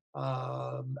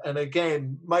 And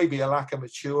again, maybe a lack of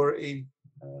maturity.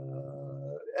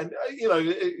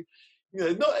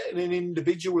 Not at an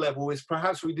individual level, is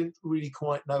perhaps we didn't really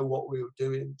quite know what we were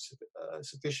doing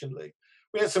sufficiently.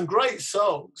 We had some great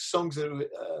songs that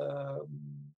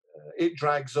It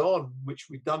Drags On, which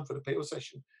we've done for the Peel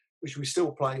session, which we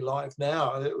still play live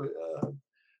now.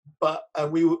 But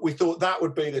we thought that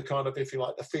would be the kind of, if you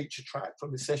like, the feature track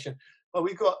from the session. But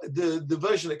we got the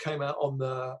version that came out on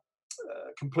the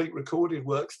complete recorded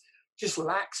works just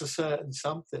lacks a certain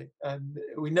something, and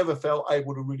we never felt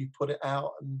able to really put it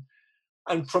out.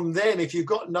 And from then, if you've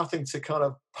got nothing to kind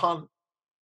of punt,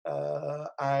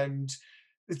 and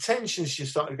the tensions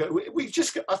just started to go,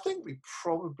 I think we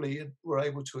probably were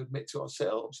able to admit to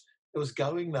ourselves it was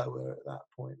going nowhere at that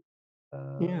point.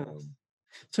 Yeah.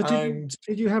 So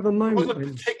did you have a moment? It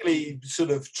wasn't particularly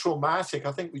sort of traumatic.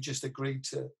 I think we just agreed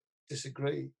to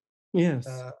disagree. Yes.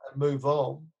 And move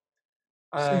on.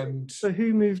 And so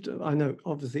who moved? I know,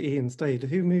 obviously, Ian stayed.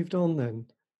 Who moved on then?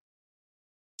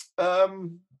 I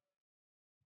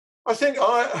think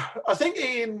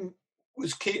Ian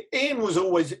was key.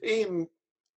 Ian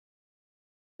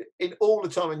in all the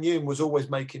time I knew him was always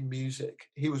making music.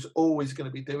 He was always going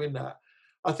to be doing that.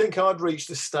 I think I'd reached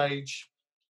a stage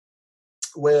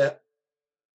where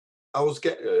I was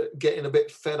getting a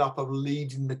bit fed up of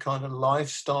leading the kind of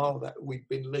lifestyle that we'd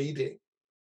been leading,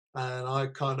 and I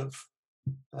kind of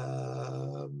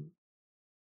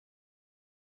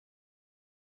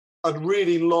I'd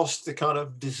really lost the kind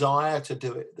of desire to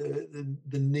do it,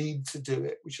 the need to do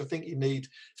it, which I think you need,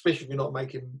 especially if you're not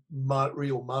making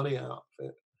real money out of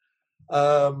it.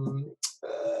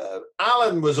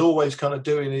 Alan was always kind of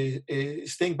doing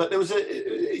his thing, but there was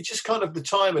it just kind of, the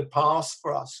time had passed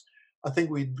for us. I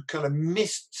think we'd kind of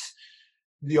missed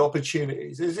the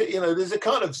opportunities. There's a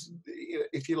kind of,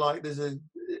 if you like,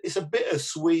 it's a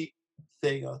bittersweet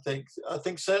thing. I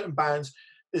think certain bands,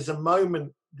 there's a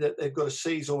moment that they've got to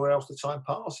seize, or else the time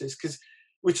passes. Because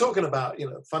we're talking about,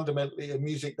 fundamentally a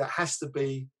music that has to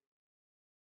be,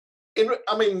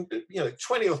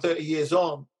 20 or 30 years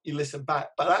on, you listen back.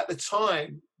 But at the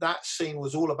time, that scene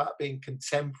was all about being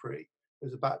contemporary. It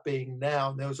was about being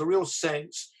now. And there was a real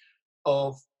sense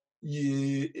of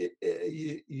you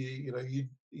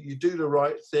do the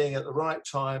right thing at the right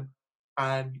time,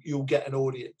 and you'll get an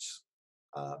audience.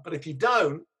 But if you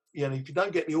don't, if you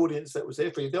don't get the audience that was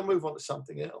there for you, they'll move on to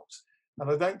something else. And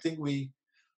I don't think we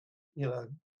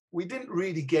didn't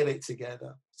really get it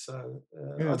together. So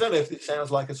I don't know if it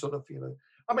sounds like a sort of,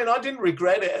 I didn't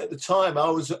regret it at the time. I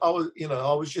was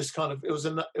just kind of, it was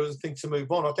a thing to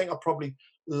move on. I think I probably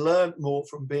learned more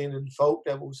from being in Folk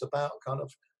Devils about kind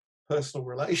of personal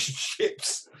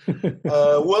relationships,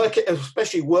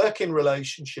 especially working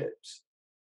relationships.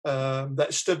 That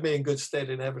stood me in good stead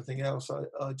in everything else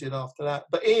I did after that.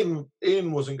 But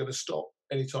Ian wasn't going to stop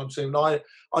anytime soon. I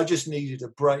just needed a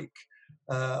break.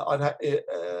 I'd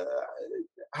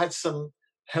had some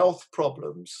health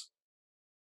problems,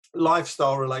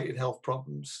 lifestyle-related health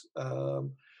problems,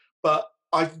 but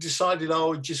I decided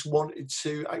I just wanted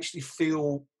to actually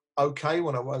feel okay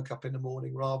when I woke up in the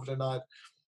morning, rather than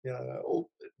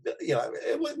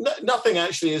nothing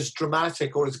actually as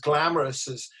dramatic or as glamorous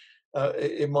as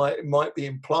it might be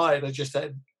implied. I just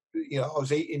had, I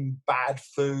was eating bad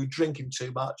food, drinking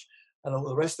too much, and all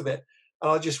the rest of it.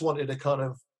 And I just wanted to kind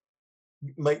of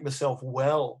make myself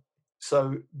well.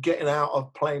 So getting out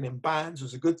of playing in bands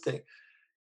was a good thing.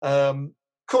 Of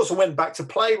course, I went back to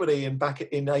play with Ian back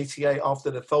in '88 after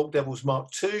the Folk Devils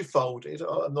Mark II folded.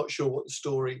 I'm not sure what the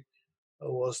story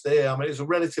was there. It was a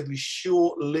relatively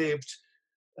short-lived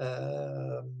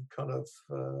kind of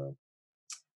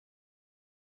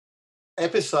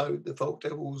episode, The Folk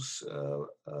Devils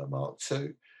Mark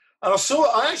II. And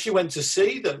I actually went to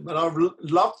see them, and I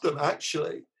loved them,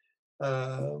 actually.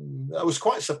 I was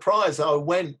quite surprised that I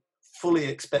went fully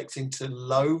expecting to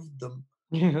loathe them.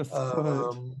 Yes,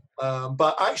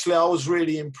 but actually I was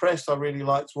really impressed. I really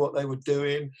liked what they were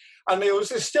doing, and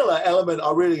there's still an element.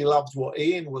 I really loved what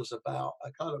Ian was about.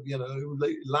 I kind of,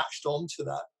 latched onto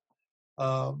that.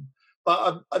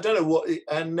 But I don't know what.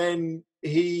 And then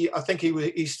I think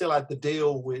he still had the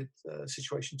deal with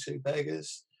Situation 2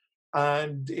 Beggars,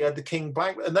 and he had the King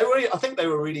Blank, and I think they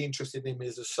were really interested in him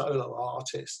as a solo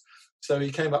artist. So he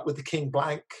came up with the King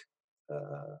Blank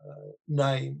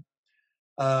name.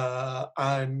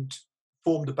 And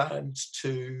formed a band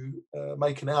to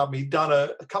make an album. He'd done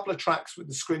a couple of tracks with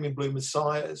the Screaming Blue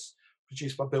Messiahs,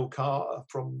 produced by Bill Carter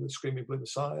from the Screaming Blue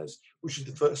Messiahs, which is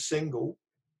the first single.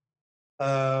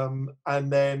 And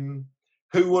then,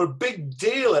 who were a big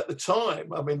deal at the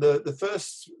time. I mean, the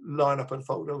first lineup of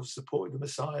Folk Devils supported the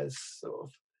Messiahs, sort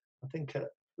of, I think,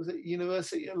 was it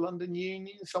University of London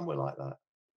Union, somewhere like that.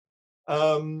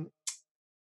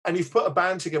 And you've put a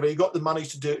band together. You got the money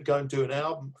to go and do an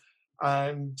album,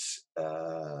 and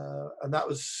that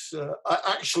was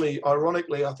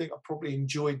ironically, I think I probably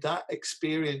enjoyed that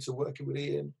experience of working with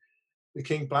Ian, the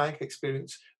King Blank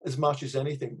experience, as much as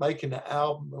anything. Making that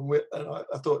album, and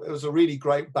I thought it was a really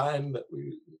great band that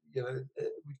we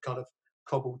kind of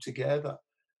cobbled together.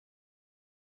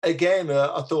 Again,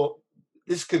 I thought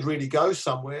this could really go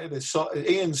somewhere.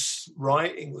 Ian's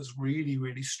writing was really,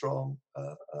 really strong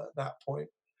at that point.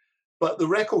 But the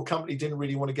record company didn't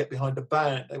really want to get behind the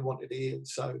band. They wanted Ian,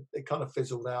 so they kind of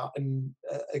fizzled out. And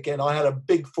again, I had a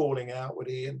big falling out with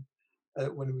Ian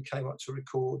when we came up to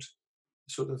record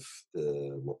sort of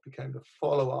what became the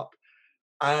follow-up.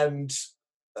 And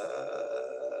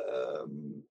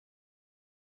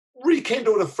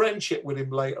rekindled a friendship with him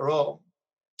later on.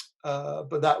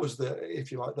 But that was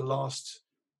if you like, the last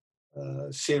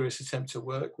serious attempt to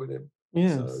work with him.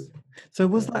 Yes. So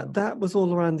was that was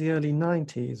all around the early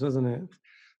 90s, wasn't it?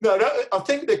 No, I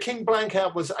think the King Blank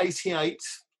album was 88.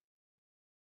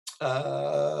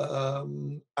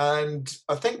 And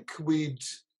I think we'd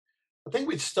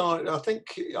started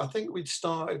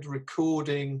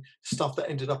recording stuff that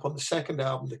ended up on the second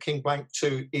album, the King Blank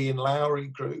 2 Ian Lowry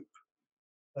Group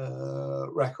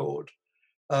record.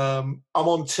 I'm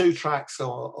on 2 tracks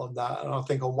on that, and I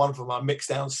think on one of them I mixed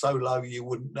down so low you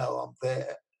wouldn't know I'm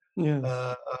there.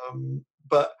 Yeah.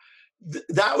 But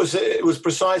it was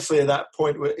precisely at that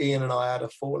point where Ian and I had a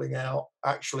falling out,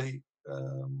 actually.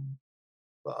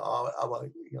 But I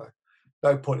won't,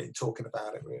 no point in talking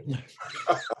about it, really. It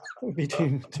would be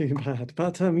too bad.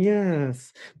 But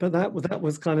yes, but that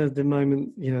was kind of the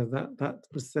moment, that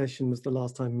session was the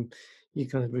last time you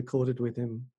kind of recorded with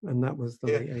him, and that was the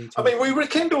late 80s. I mean, we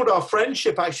rekindled our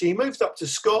friendship. Actually, he moved up to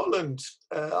Scotland.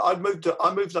 I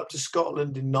moved up to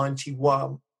Scotland in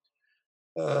 '91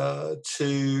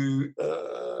 to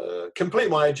complete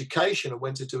my education. I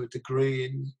went to do a degree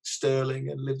in Stirling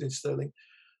and lived in Stirling.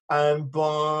 And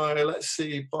by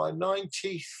 '93,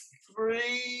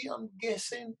 I'm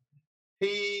guessing,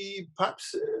 he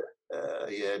perhaps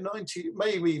 90,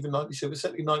 maybe even 97,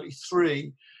 certainly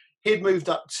 '93. He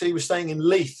was staying in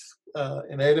Leith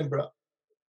in Edinburgh.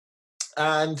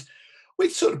 And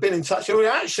we'd sort of been in touch.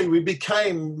 We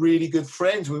became really good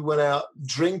friends. We went out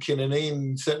drinking, and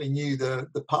Ian certainly knew the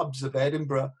pubs of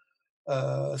Edinburgh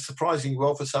surprisingly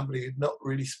well for somebody who'd not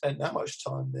really spent that much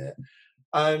time there.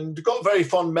 And got very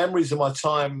fond memories of my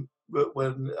time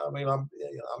when, I'm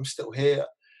still here,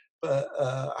 but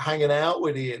hanging out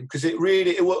with Ian, because it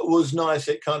was nice.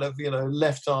 It kind of,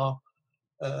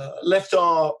 left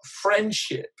our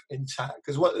friendship intact.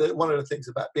 Because one of the things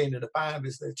about being in a band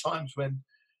is there are times when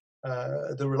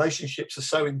the relationships are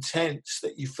so intense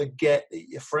that you forget that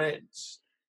you're friends.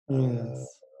 Yes,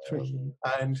 tricky.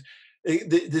 And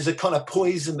there's a kind of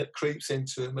poison that creeps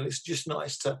into them, and it's just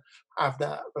nice to have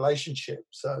that relationship.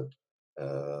 So,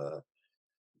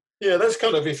 that's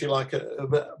kind of, if you like, a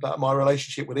bit about my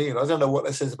relationship with Ian. I don't know what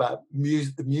that says about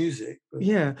the music. But.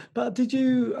 Yeah, but did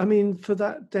you? I mean, for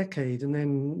that decade, and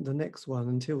then the next one,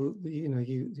 until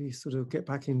you sort of get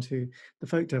back into the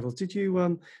Folk Devils. Did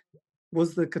you?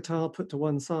 Was the guitar put to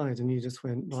one side, and you just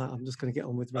went, right, I'm just going to get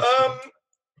on with the rest of it?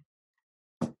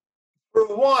 For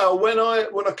a while, when I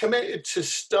committed to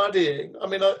studying, I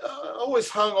mean, I always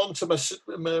hung on to my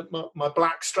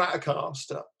black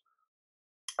Stratocaster,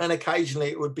 and occasionally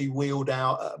it would be wheeled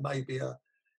out at maybe a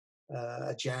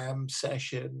jam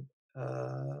session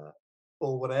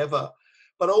or whatever.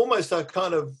 But almost I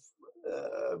kind of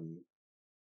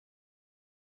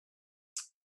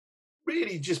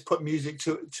really just put music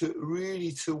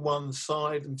to one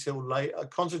side until late. I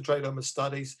concentrated on my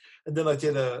studies, and then I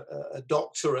did a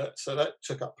doctorate, so that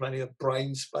took up plenty of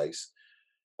brain space.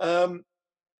 And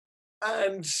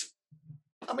I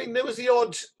mean, there was the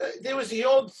odd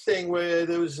thing where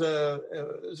there was a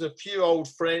few old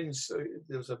friends.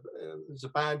 There was a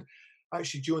band.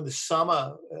 Actually, during the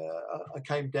summer, I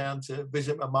came down to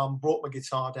visit my mum, brought my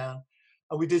guitar down,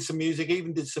 and we did some music,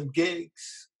 even did some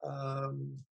gigs.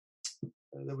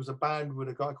 There was a band with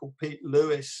a guy called Pete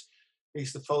Lewis. He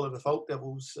used to follow the Folk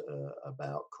Devils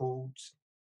about, called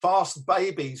Fast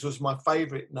Babies was my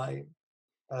favourite name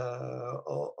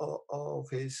of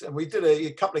his. And we did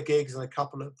a couple of gigs and a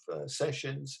couple of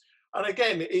sessions. And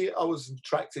again, I was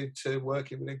attracted to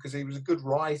working with him because he was a good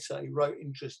writer. He wrote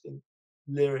interesting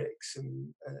lyrics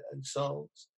and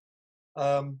songs.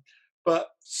 But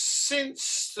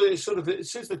since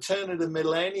the turn of the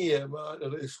millennium,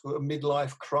 this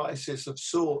midlife crisis of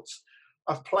sorts,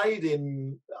 I've played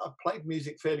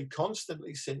music fairly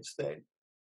constantly since then.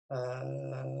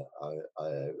 I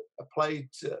played,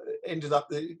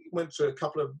 went through a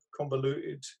couple of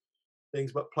convoluted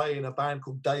things, but playing in a band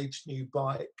called Dave's New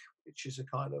Bike, which is a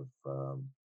kind of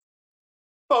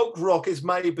folk rock, is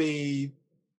maybe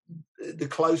the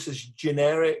closest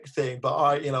generic thing, but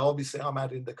obviously I'm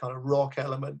adding the kind of rock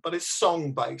element, but it's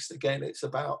song based. Again, it's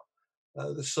about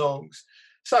the songs.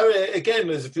 So again,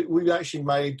 we've actually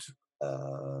made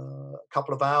a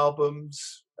couple of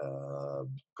albums,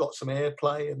 got some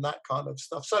airplay and that kind of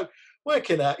stuff. So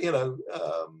working at a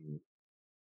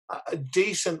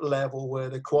decent level where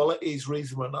the quality is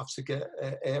reasonable enough to get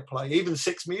airplay. Even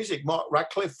Six Music, Mark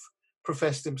Radcliffe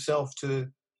professed himself to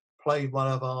play one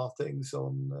of our things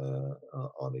on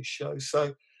his show.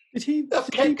 So I've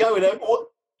kept going.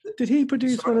 Did he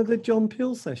produce one of the John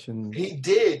Peel sessions? He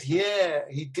did, yeah,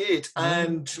 he did.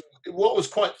 And what was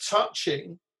quite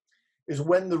touching is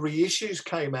when the reissues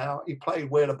came out, he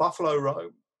played Where the Buffalo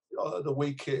Roam the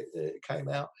week it came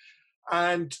out.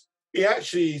 And he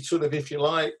actually sort of, if you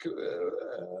like,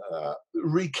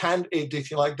 recanted, if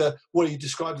you like, what he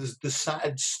described as the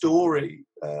sad story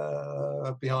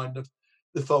behind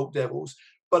the Folk Devils.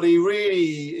 But he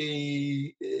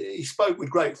really, he spoke with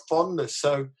great fondness.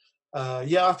 So,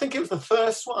 I think it was the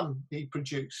first one he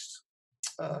produced.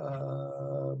 It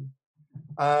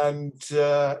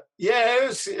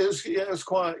was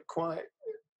quite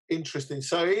interesting.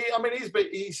 So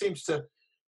he seems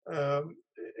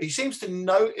to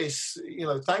notice,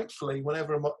 thankfully,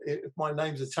 whenever if my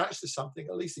name's attached to something,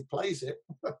 at least he plays it.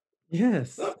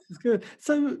 Yes, it's good.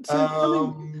 So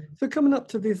coming up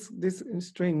to this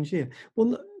strange year.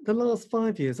 Well, the last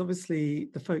 5 years, obviously,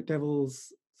 the Folk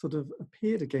Devils sort of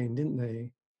appeared again, didn't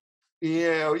they?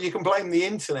 Yeah, you can blame the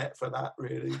internet for that,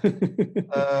 really.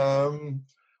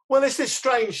 Well, it's this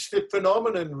strange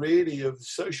phenomenon, really, of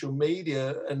social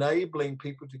media enabling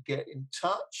people to get in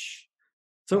touch.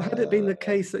 So had it been the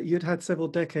case that you'd had several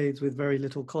decades with very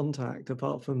little contact,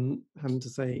 apart from having to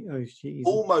say, oh, geez?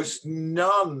 Almost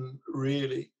none,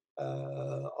 really,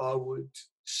 I would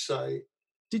say.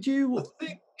 Did you...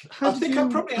 I think I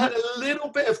probably had a little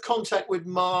bit of contact with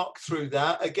Mark through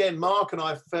that. Again, Mark and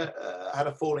I had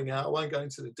a falling out. I won't go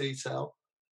into the detail.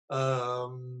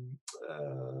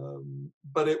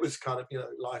 But it was kind of,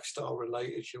 lifestyle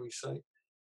related, shall we say.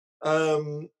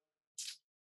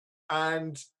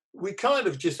 And we kind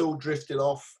of just all drifted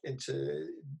off into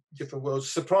different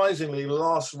worlds. Surprisingly, the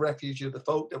last refuge of the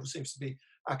Folk Devils seems to be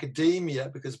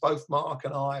academia, because both Mark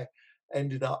and I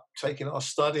ended up taking our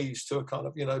studies to a kind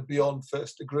of, beyond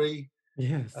first degree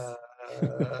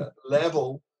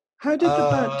level. How did the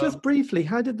band, just briefly,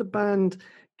 how did the band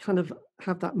kind of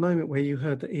have that moment where you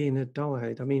heard that Ian had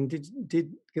died? I mean,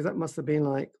 because that must have been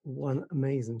like one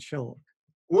amazing shock.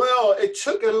 Well, it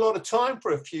took a lot of time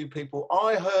for a few people.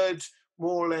 I heard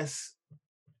more or less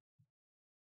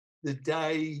the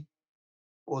day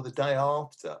or the day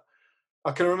after.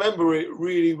 I can remember it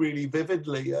really, really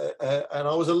vividly. And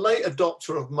I was a late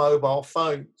adopter of mobile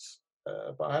phones,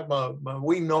 but I had my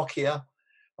wee Nokia.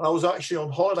 And I was actually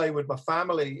on holiday with my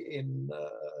family in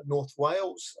North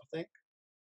Wales, I think.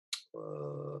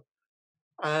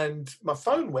 And my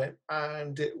phone went,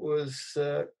 and it was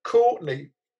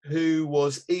Courtney, who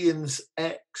was Ian's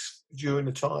ex from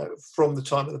the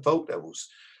time of the Folk Devils.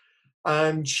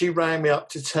 And she rang me up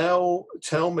to tell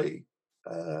me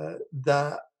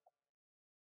that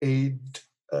he'd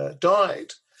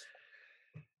died,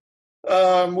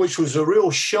 which was a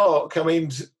real shock. I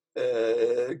mean,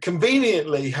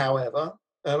 conveniently, however,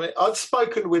 I'd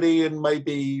spoken with Ian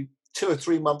maybe 2 or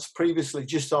 3 months previously,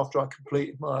 just after I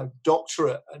completed my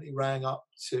doctorate, and he rang up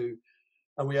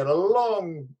and we had a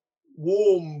long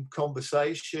warm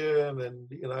conversation, and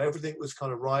everything was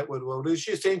kind of right with the world. It was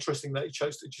just interesting that he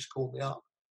chose to just call me up,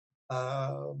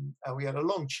 and we had a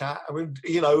long chat. And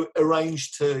we,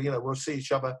 arranged to, we'll see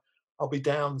each other. I'll be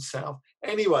down south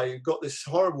anyway. Got this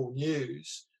horrible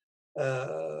news,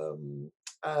 but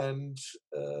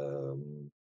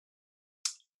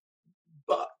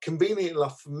convenient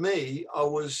enough for me, I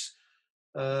was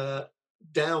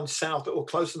down south or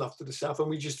close enough to the south, and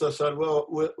we just decided, well,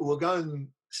 we'll go and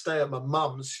stay at my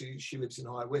mum's. She lives in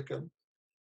High Wycombe,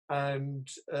 and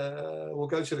we'll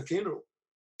go to the funeral.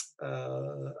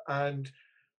 And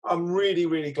I'm really,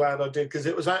 really glad I did, because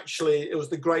it was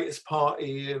the greatest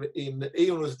party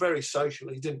Ian was very social.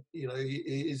 He didn't,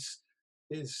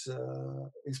 his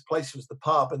place was the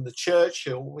pub, and the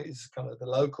Churchill is kind of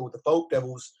the Folk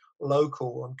Devils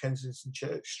local on Kensington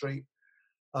Church Street,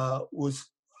 was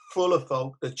full of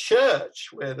folk. The church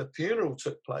where the funeral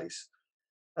took place,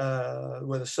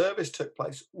 where the service took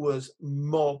place, was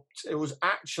mobbed. It was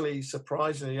actually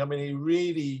surprisingly, I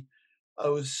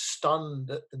was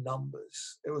stunned at the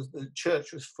numbers. The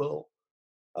church was full.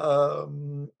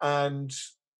 And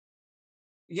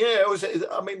yeah, it was,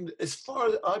 as far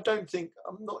as, I'm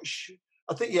not sure.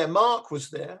 I think, Mark was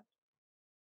there.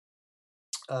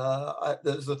 That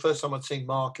was the first time I'd seen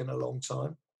Mark in a long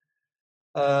time.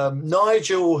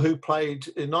 Nigel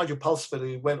Pulsford,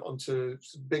 who went on to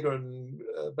bigger and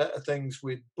better things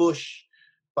with Bush,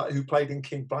 but who played in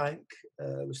King Blank,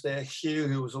 was there. Hugh,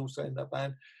 who was also in that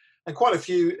band, and quite a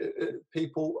few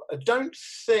people. I don't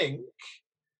think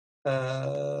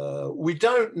we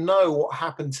don't know what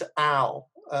happened to Al.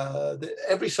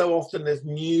 Every so often there's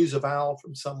news of Al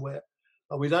from somewhere,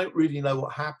 and we don't really know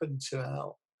what happened to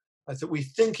Al. We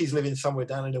think he's living somewhere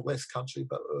down in the West Country,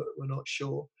 but we're not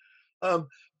sure.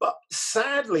 But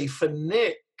sadly for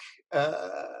Nick,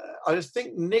 I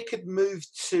think Nick had moved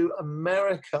to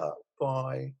America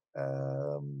by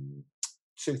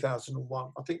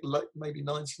 2001. I think maybe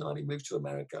 1999 he moved to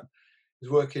America. He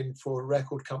was working for a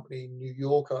record company in New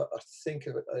York, I think,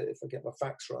 if I get my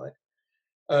facts right.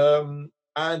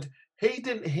 And he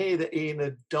didn't hear that Ian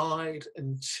had died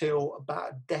until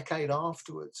about a decade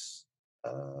afterwards.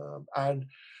 And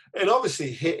it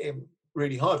obviously hit him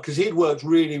really hard, because he'd worked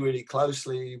really, really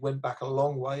closely. He went back a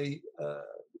long way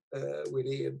with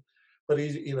Ian, but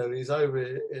he's over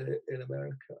in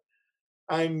America.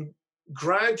 And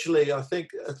gradually, I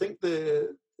think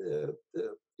the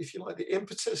if you like, the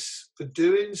impetus for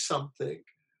doing something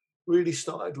really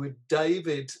started with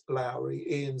David Lowery,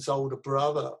 Ian's older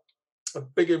brother. A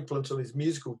big influence on his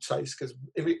musical taste, because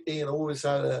Ian always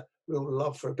had a real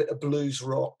love for a bit of blues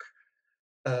rock.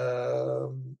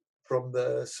 From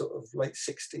the sort of late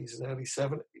 60s and early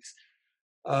 70s.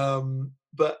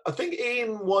 But I think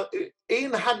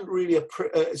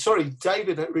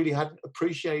David really hadn't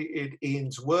appreciated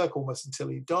Ian's work almost until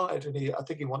he died, and I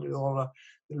think he wanted to honour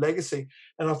the legacy.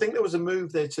 And I think there was a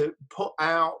move there to put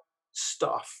out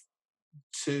stuff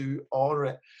to honour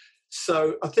it.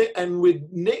 So I think, and with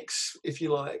Nick's, if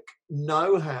you like,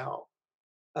 know-how,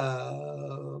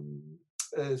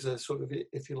 as a sort of,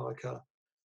 if you like,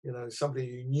 somebody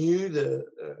who knew the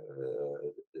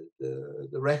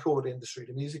record industry,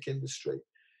 the music industry,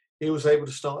 he was able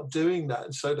to start doing that.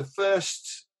 And so the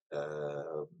first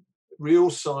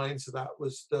real signs of that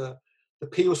was the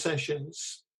Peel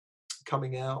Sessions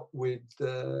coming out with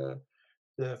the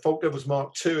Folk Devils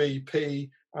Mark II EP,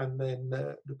 and then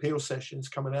the Peel Sessions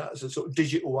coming out as a sort of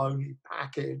digital-only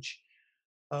package.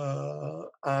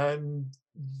 And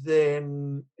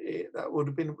then that would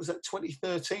have been, was that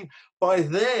 2013? By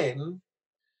then,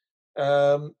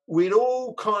 we'd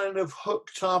all kind of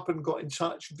hooked up and got in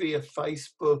touch via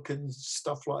Facebook and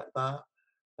stuff like that.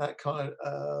 That kind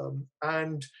of,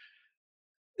 and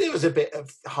there was a bit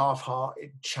of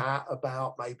half-hearted chat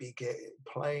about maybe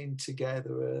playing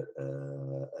together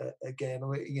again,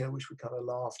 which we kind of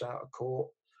laughed out of court.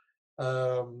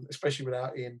 Especially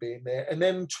without Ian being there. And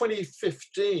then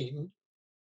 2015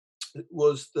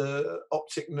 was the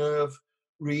Optic Nerve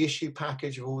reissue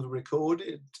package of all the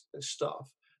recorded stuff,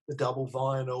 the double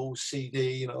vinyl,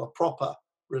 CD, a proper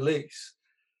release.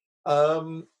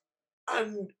 And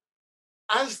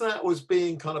as that was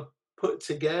being kind of put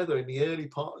together in the early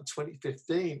part of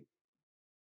 2015,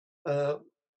 I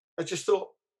just thought,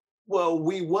 well,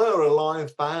 we were a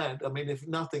live band. If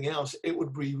nothing else, it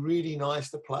would be really nice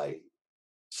to play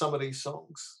some of these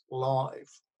songs live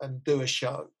and do a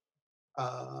show.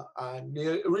 And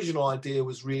the original idea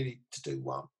was really to do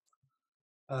one.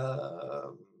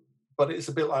 But it's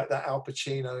a bit like that Al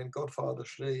Pacino in Godfather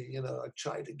 3, I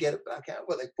tried to get it back out.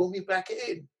 Well, they pulled me back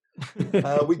in.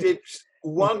 We did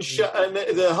one show, and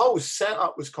the whole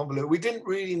setup was convoluted. We didn't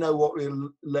really know what we were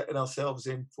letting ourselves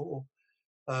in for.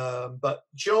 But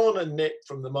John and Nick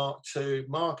from the Mark II,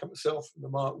 Mark and myself from the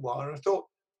Mark I, and I thought,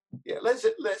 yeah, let's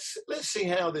see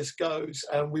how this goes.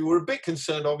 And we were a bit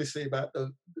concerned, obviously, about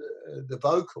the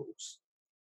vocals,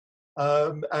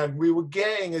 and we were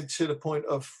getting to the point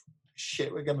of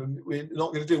shit. We're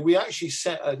not going to do it. We actually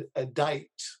set a date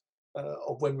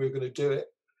of when we were going to do it,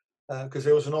 because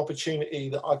there was an opportunity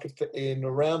that I could fit in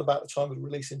around about the time of the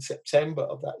release in September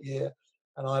of that year,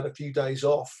 and I had a few days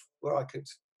off where I could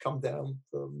come down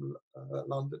from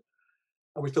London.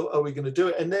 And we thought, are we going to do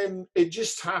it? And then it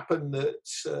just happened that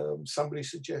somebody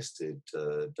suggested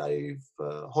Dave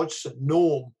Hodgson,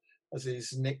 Norm, as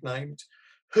he's nicknamed,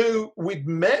 who we'd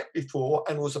met before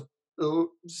and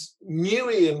knew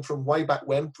Ian from way back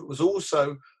when, but was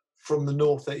also from the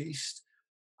Northeast.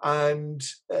 And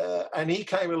he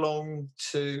came along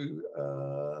to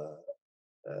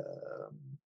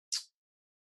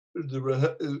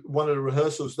one of the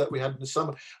rehearsals that we had in the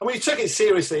summer, and we took it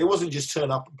seriously. It wasn't just turn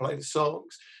up and play the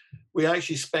songs. We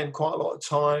actually spent quite a lot of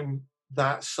time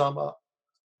that summer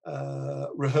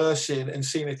rehearsing and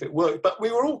seeing if it worked. But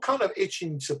we were all kind of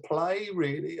itching to play,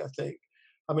 really, I think.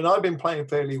 I mean, I've been playing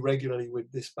fairly regularly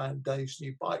with this band, Dave's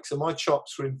New Bike, so my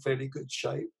chops were in fairly good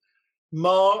shape.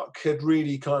 Mark had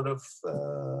really kind of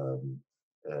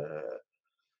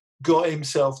got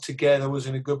himself together, was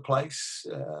in a good place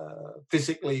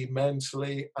physically,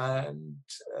 mentally, and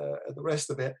the rest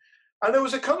of it. And there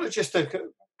was a kind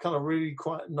of really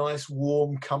quite nice,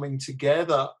 warm coming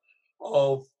together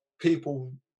of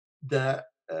people that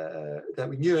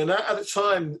we knew. And at the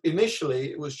time,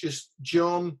 initially, it was just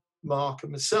John, Mark,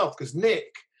 and myself, because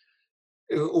Nick,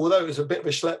 although it was a bit of a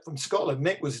schlep from Scotland,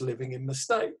 Nick was living in the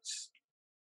States.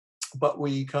 But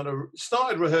we kind of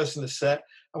started rehearsing the set,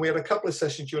 and we had a couple of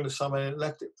sessions during the summer and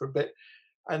left it for a bit.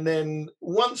 And then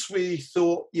once we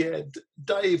thought, yeah,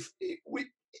 Dave, we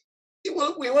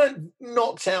weren't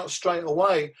knocked out straight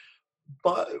away,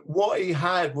 but what he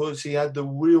had the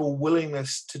real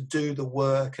willingness to do the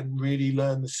work and really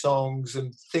learn the songs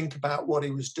and think about what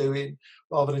he was doing,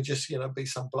 rather than just, be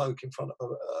some bloke in front of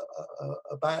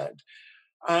a band.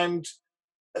 And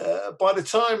by the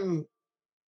time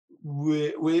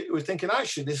we were thinking,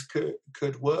 actually, this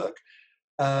could work.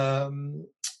 And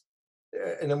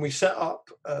then we set up,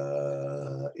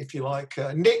 if you like,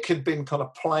 Nick had been kind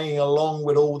of playing along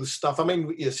with all the stuff. I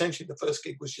mean, essentially the first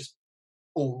gig was just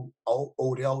all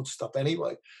the old stuff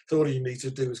anyway. So all you need to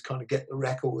do is kind of get the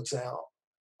records out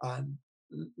and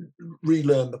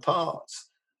relearn the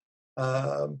parts.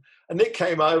 And Nick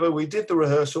came over, we did the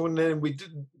rehearsal, and then we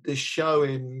did this show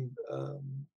in...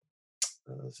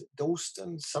 is it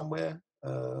Dalston somewhere?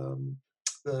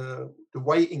 The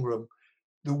waiting room.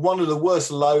 One of the worst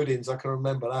load-ins, I can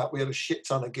remember that. We had a shit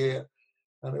ton of gear,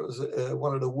 and it was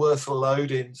one of the worst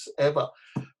load-ins ever.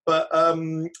 But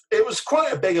it was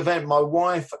quite a big event. My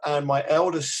wife and my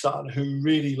eldest son, who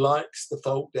really likes the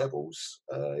Folk Devils,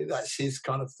 that's his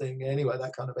kind of thing anyway,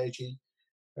 that kind of edgy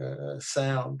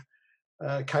sound,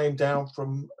 came down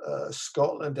from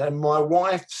Scotland. And my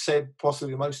wife said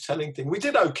possibly the most telling thing. We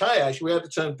did okay, actually. We had to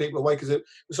turn people away because it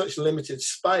was such a limited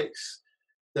space.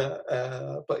 But,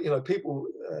 people,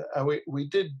 and we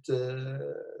did,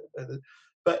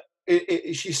 but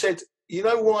she said, you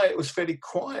know why it was fairly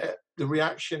quiet, the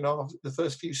reaction of the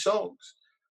first few songs?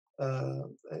 I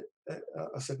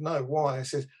said, no, why? I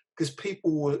said, because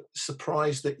people were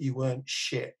surprised that you weren't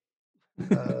shit.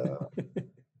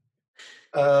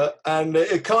 And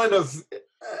it kind of,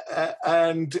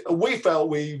 and we felt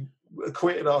we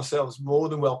acquitted ourselves more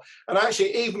than well. And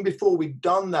actually, even before we'd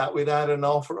done that, we'd had an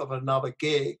offer of another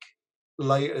gig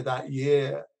later that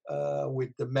year with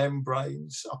the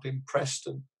Membranes up in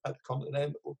Preston at the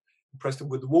Continental, Preston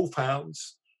with the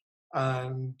Wolfhounds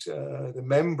and the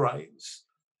Membranes.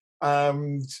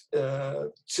 And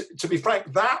to be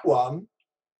frank, that one,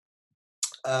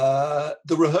 the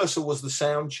rehearsal was the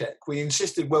sound check. We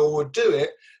insisted, well, we'll do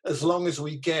it as long as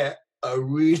we get a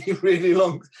really, really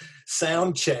long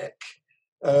sound check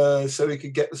so we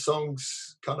could get the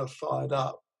songs kind of fired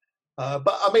up.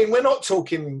 But, I mean, we're not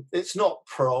talking, it's not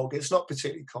prog, it's not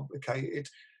particularly complicated.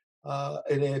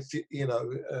 And if,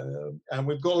 and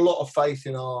we've got a lot of faith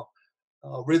in our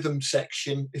rhythm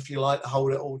section, if you like, to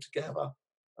hold it all together.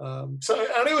 And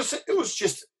it was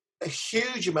just a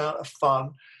huge amount of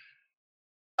fun.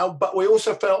 But we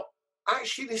also felt,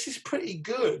 actually, this is pretty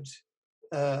good.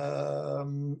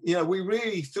 We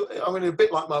really thought, I mean, a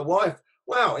bit like my wife,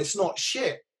 wow, it's not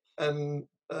shit. And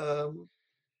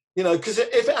You know, because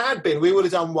if it had been, we would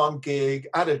have done one gig,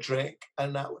 had a drink,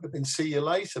 and that would have been see you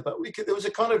later. But there was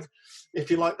a kind of, if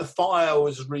you like, the fire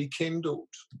was rekindled.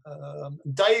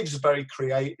 Dave's a very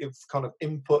creative kind of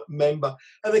input member,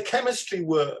 and the chemistry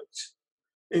worked.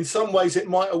 In some ways, it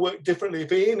might have worked differently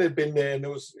if Ian had been there, and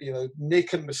there was, you know,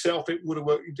 Nick and myself. It would have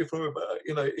worked differently. But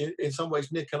you know, in some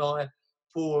ways, Nick and I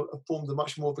formed a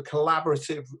much more of a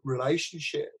collaborative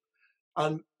relationship.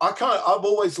 And I've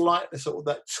always liked the sort of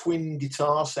that twin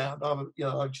guitar sound.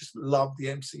 I just love the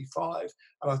MC5,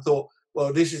 and I thought,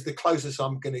 well, this is the closest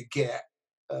I'm going to get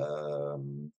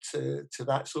to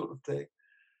that sort of thing.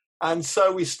 And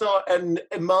so and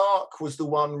Mark was the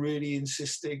one really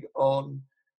insisting on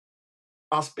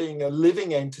us being a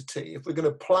living entity. If we're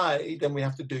going to play, then we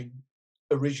have to do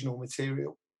original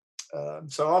material.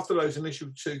 So after those initial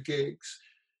 2 gigs,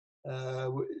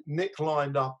 Nick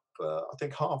lined up, I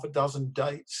think, half a dozen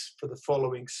dates for the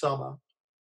following summer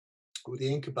with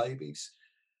the Inca Babies.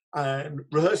 And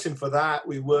rehearsing for that,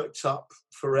 we worked up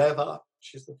Forever,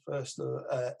 which is the first.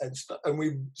 And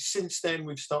since then,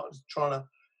 we've started trying to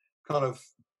kind of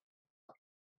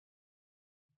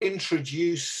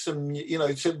introduce some, you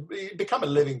know, to become a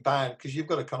living band, because you've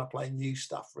got to kind of play new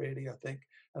stuff, really, I think,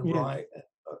 and write.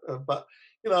 But,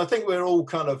 you know, I think we're all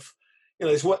kind of, you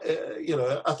know, it's what, you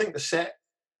know, I think the set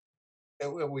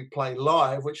when we play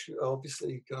live, which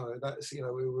obviously, that's, you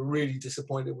know, we were really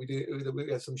disappointed. We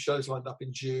had some shows lined up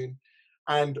in June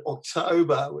and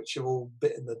October, which are all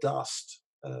bit in the dust.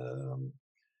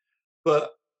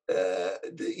 But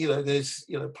you know, there's,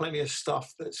 you know, plenty of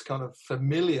stuff that's kind of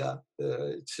familiar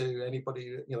to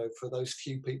anybody, you know, for those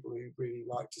few people who really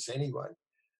liked us anyway.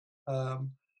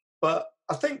 But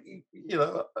I think, you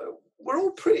know, we're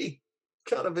all pretty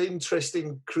kind of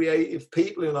interesting, creative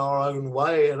people in our own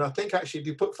way. And I think actually if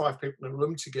you put 5 people in a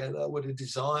room together with a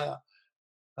desire,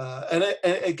 and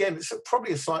again, it's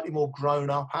probably a slightly more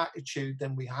grown-up attitude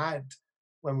than we had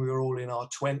when we were all in our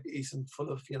 20s and full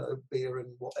of, you know, beer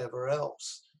and whatever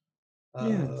else.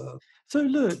 Yes. So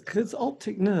look, because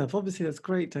Optic Nerve, obviously that's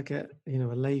great to get, you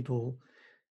know, a label,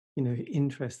 you know,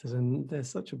 interested, and they're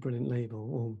such a brilliant label,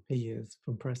 or he is,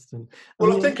 from Preston.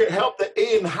 Well, I think it helped that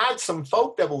Ian had some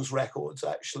Folk Devils records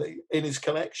actually in his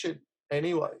collection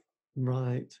anyway.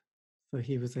 Right. So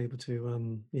he was able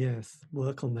to, yes,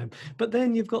 work on them. But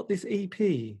then you've got this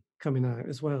EP coming out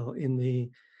as well in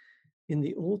the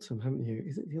autumn, haven't you?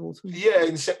 Is it the autumn? Yeah,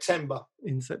 in September.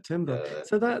 In September.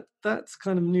 So that's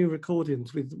kind of new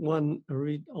recordings with one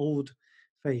old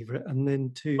favourite and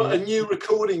then 2. But a new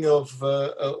recording of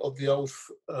the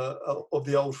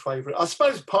old favourite. I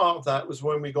suppose part of that was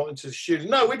when we got into the studio.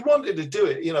 No, we'd wanted to do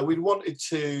it. You know, we'd wanted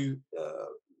to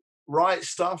write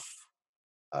stuff,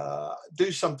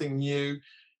 do something new,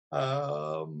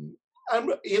 and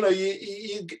you know,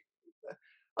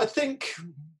 I think.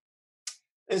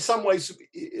 In some ways,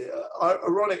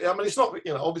 ironic. I mean, it's not,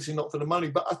 you know, obviously not for the money,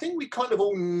 but I think we kind of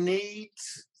all need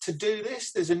to do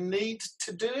this. There's a need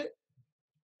to do it.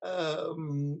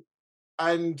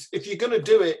 And if you're going to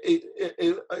do it,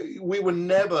 we were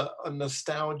never a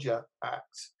nostalgia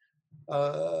act.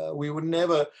 We were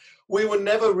never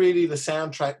really the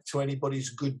soundtrack to anybody's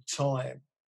good time.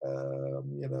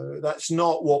 You know, that's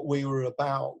not what we were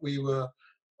about. We were,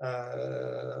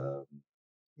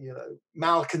 you know,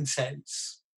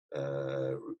 malcontents.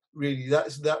 Really,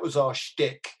 that was our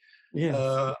shtick.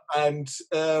 Yeah. And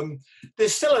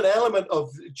there's still an element of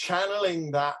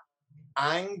channeling that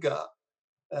anger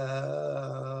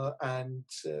and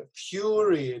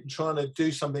fury and trying to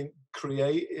do something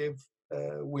creative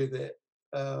with it.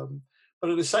 But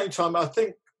at the same time, I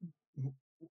think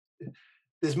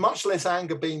there's much less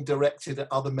anger being directed at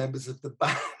other members of the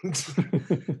band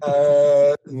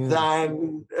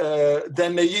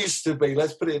than there used to be.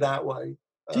 Let's put it that way.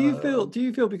 Do you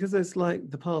feel because there's like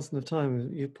the passing of time,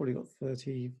 you've probably got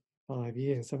 35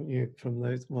 years, haven't you, from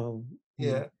those? Well,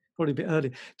 yeah, probably a bit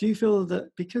early. Do you feel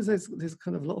that because there's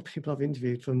kind of a lot of people I've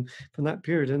interviewed from that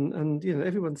period, and you know,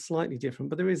 everyone's slightly different,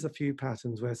 but there is a few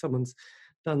patterns where someone's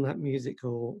done that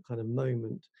musical kind of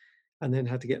moment and then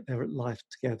had to get their life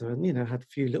together, and you know, had a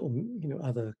few little, you know,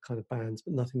 other kind of bands,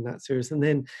 but nothing that serious, and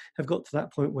then have got to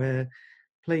that point where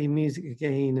playing music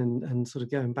again and sort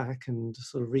of going back and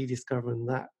sort of rediscovering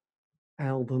that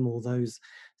album or those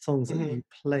songs that you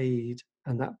played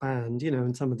and that band, you know,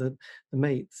 and some of the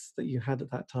mates that you had at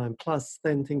that time, plus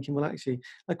then thinking, well, actually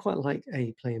I quite like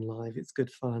playing live, it's good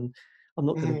fun, I'm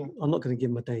not going to give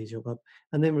my day job up.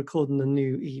 And then recording a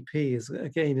new EP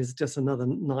is just another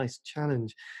nice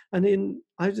challenge. And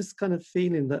I just kind of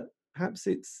feeling that perhaps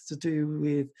it's to do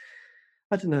with,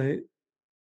 I don't know,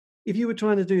 if you were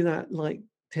trying to do that like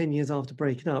 10 years after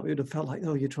breaking up, it would have felt like,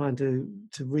 oh, you're trying to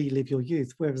relive your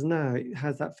youth. Whereas now it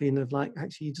has that feeling of like,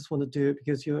 actually, you just want to do it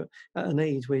because you're at an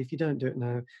age where if you don't do it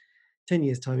now, 10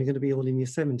 years time, you're going to be all in your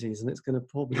 70s and it's going to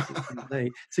probably be too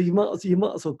late. So you might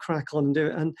as well crack on and do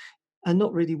it and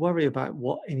not really worry about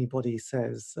what anybody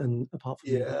says. And apart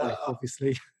from your Yeah. wife,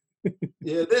 obviously.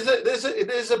 Yeah,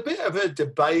 there's a bit of a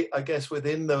debate, I guess,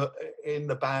 within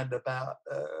the band about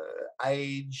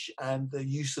age and the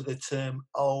use of the term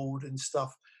old and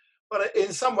stuff. But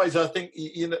in some ways, I think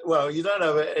you know, well, you don't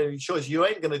have any choice. You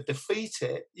ain't going to defeat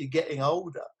it. You're getting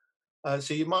older,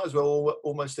 so you might as well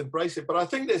almost embrace it. But I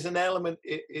think there's an element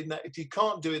in that if you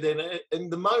can't do it, then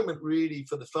in the moment really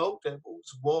for the Folk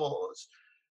Devils was.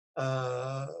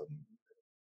 Uh,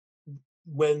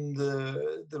 when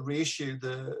the reissue,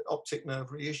 the Optic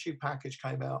Nerve reissue package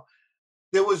came out,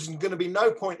 there was going to be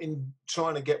no point in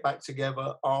trying to get back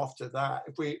together after that.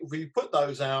 If we put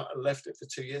those out and left it for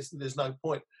 2 years, then there's no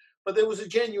point. But there was a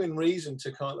genuine reason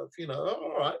to kind of, you know,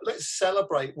 all right, let's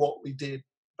celebrate what we did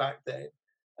back then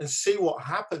and see what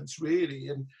happens really.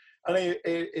 And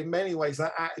in many ways,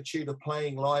 that attitude of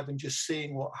playing live and just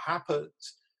seeing what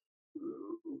happens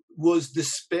was the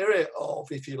spirit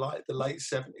of, if you like, the late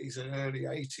 70s and early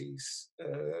 80s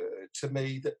to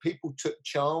me, that people took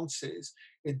chances.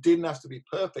 It didn't have to be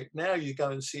perfect. Now you go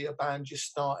and see a band just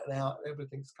starting out and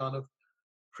everything's kind of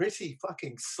pretty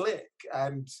fucking slick.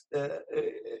 And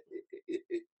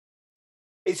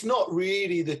it's not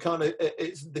really the kind of,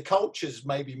 the culture's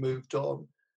maybe moved on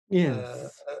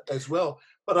as well.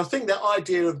 But I think that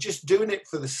idea of just doing it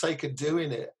for the sake of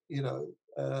doing it, you know,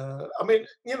 I mean,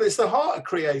 you know, it's the heart of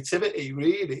creativity,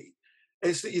 really.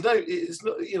 It's that it's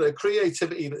not, you know,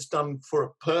 creativity that's done for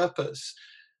a purpose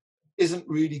isn't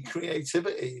really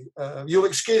creativity. You'll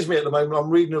excuse me at the moment, I'm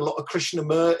reading a lot of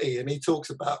Krishnamurti and he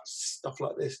talks about stuff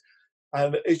like this.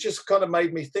 And it just kind of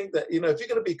made me think that, you know, if you're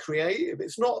going to be creative,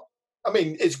 it's not, I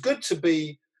mean, it's good to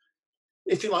be,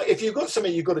 if you like, if you've got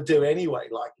something you've got to do anyway,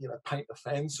 like, you know, paint the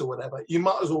fence or whatever, you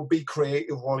might as well be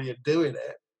creative while you're doing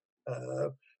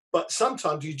it. But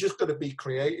sometimes you just got to be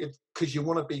creative because you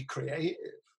want to be creative.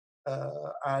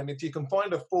 And if you can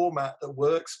find a format that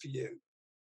works for you,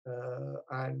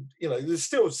 and, you know, there's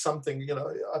still something, you know,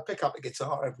 I pick up a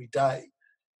guitar every day.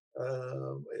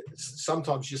 It's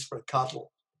sometimes just for a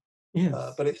cuddle.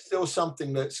 But it's still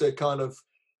something that's a kind of,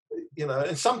 you know,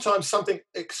 and sometimes something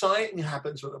exciting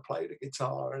happens when I play the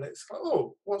guitar and it's like,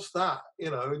 oh, what's that?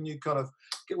 You know, and you kind of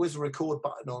get, where's the record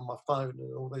button on my phone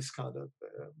and all this kind of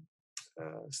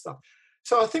stuff.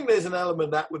 So I think there's an element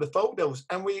of that with the Folk Devils,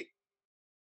 and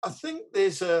I think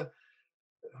there's a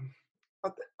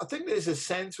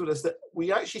sense with us that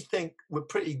we actually think we're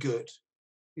pretty good.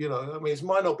 You know, I mean, it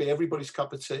might not be everybody's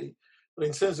cup of tea, but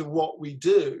in terms of what we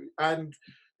do and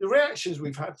the reactions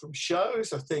we've had from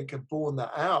shows, I think, have borne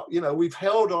that out. You know, we've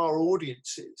held our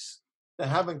audiences; they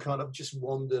haven't kind of just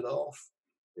wandered off.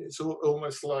 It's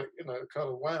almost like, you know, kind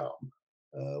of wow,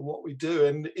 what we do,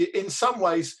 and in some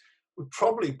ways, we're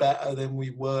probably better than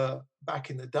we were back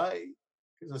in the day,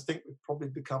 because I think we've probably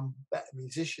become better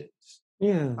musicians.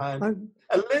 Yeah. And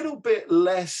a little bit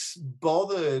less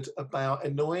bothered about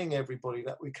annoying everybody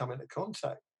that we come into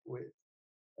contact with.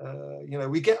 You know,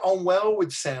 we get on well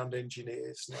with sound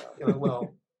engineers now. You know,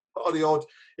 well, by the odd,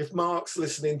 if Mark's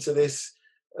listening to this,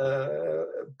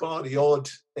 by the odd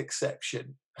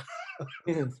exception.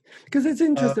 Yes, because it's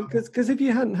interesting, because if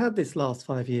you hadn't had this last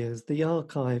 5 years, the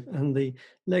archive and the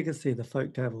legacy of the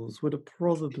Folk Devils would have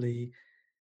probably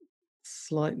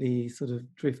slightly sort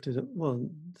of drifted, well,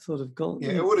 sort of gone.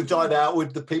 Yeah, it would have died out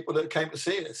with the people that came to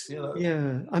see us, you know.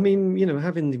 Yeah, I mean, you know,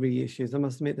 having the reissues, I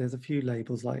must admit there's a few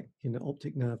labels like, you know,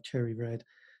 Optic Nerve, Cherry Red,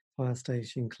 Fire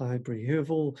Station, Cloudberry, who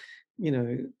have all, you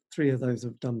know, 3 of those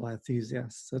are done by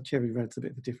enthusiasts. So Cherry Red's a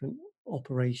bit of a different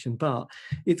operation, but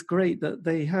it's great that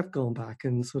they have gone back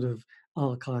and sort of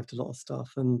archived a lot of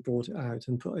stuff and brought it out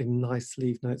and put in nice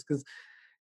sleeve notes,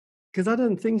 because I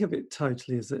don't think of it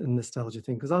totally as a nostalgia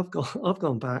thing, because I've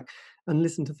gone back and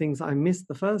listened to things I missed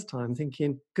the first time,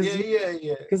 thinking,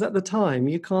 because at the time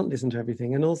you can't listen to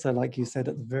everything, and also, like you said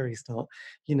at the very start,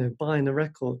 you know, buying a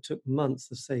record took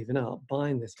months of saving up.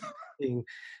 Buying this thing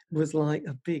was like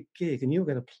a big gig, and you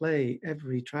were going to play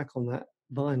every track on that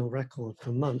vinyl record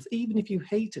for months, even if you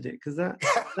hated it, because that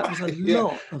was a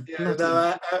lot of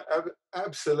no,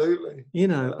 absolutely, you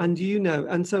know. And you know,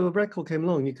 and so a record came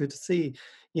along, you could see,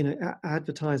 you know,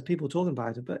 advertised, people talking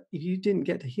about it, but if you didn't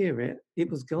get to hear it, it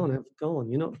was gone.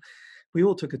 You're not. We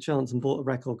all took a chance and bought a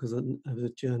record because of a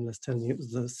journalist telling you it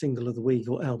was the single of the week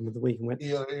or album of the week, and went,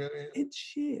 it's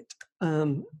shit.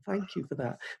 Thank you for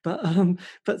that.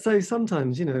 But so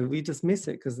sometimes, you know, we just miss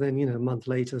it, because then, you know, a month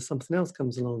later something else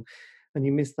comes along. and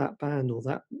you miss that band or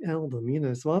that album, you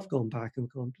know. So I've gone back and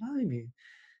gone, blimey,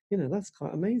 you know, that's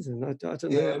quite amazing. I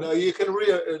don't Yeah, know. no, you can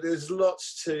there's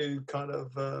lots to kind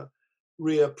of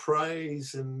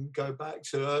reappraise and go back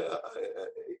to.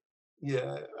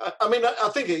 Yeah, I mean, I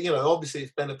think you know, obviously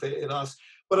it's benefited us,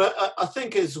 but I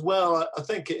think as well, I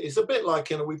think it's a bit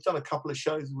like, you know, we've done a couple of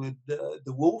shows with the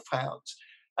Wolfhounds,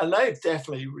 and they've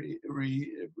definitely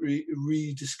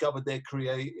rediscovered their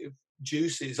creative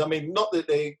juices. I mean, not that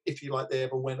they, if you like, they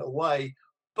ever went away,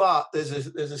 but there's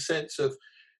a sense of,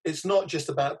 it's not just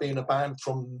about being a band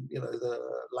from, you know, the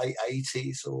late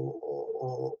 80s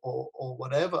or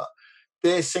whatever.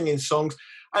 They're singing songs,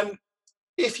 and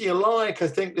if you like, I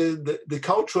think the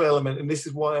cultural element, and this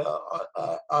is why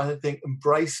I think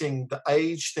embracing the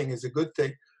age thing is a good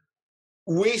thing.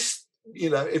 You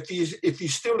know, if you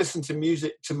still listen to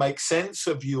music to make sense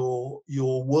of your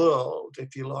world,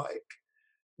 if you like,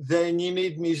 then you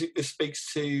need music that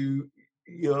speaks to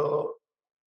your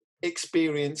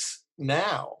experience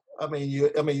now. I mean,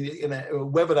 you know,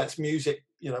 whether that's music,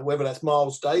 you know, whether that's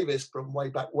Miles Davis from way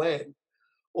back when,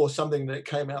 or something that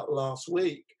came out last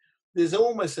week. There's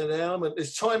almost an element.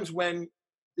 There's times when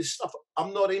there's stuff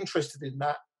I'm not interested in,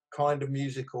 that kind of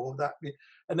music or that,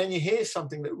 and then you hear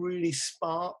something that really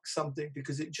sparks something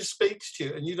because it just speaks to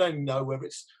you, and you don't know whether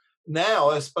it's now.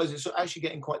 I suppose it's actually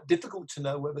getting quite difficult to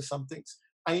know whether something's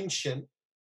ancient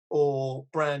or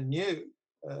brand new.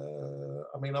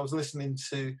 I mean, I was listening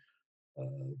to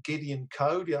Gideon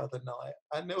Code the other night,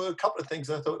 and there were a couple of things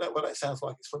I thought, that sounds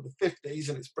like it's from the 50s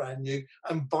and it's brand new,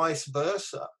 and vice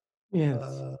versa. Yes.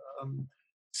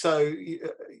 So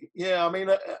yeah, I mean,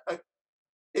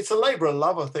 it's a labour of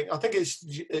love. I think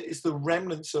it's the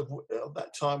remnants of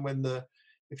that time when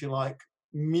if you like,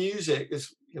 music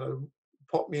is, you know,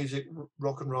 pop music,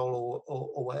 rock and roll,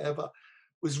 or whatever,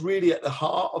 was really at the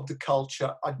heart of the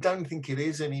culture. I don't think it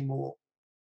is anymore.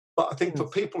 But I think for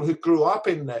people who grew up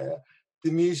in there,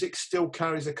 the music still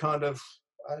carries a kind of,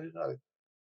 I don't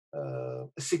know,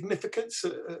 a significance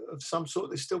of some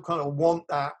sort. They still kind of want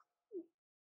that.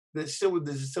 There's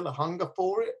still a hunger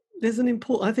for it. I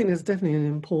think there's definitely an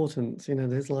importance, you know,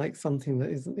 there's like something that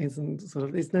isn't sort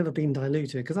of, it's never been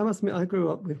diluted. Because I must admit, I grew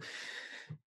up with,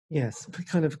 yes,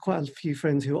 kind of quite a few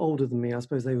friends who are older than me. I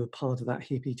suppose they were part of that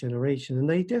hippie generation, and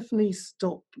they definitely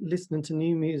stopped listening to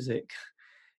new music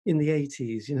in the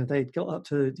 80s. You know, they'd got up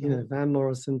to, you know, Van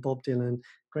Morrison, Bob Dylan,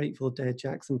 Grateful Dead,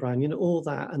 Jackson Browne, you know, all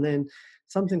that. And then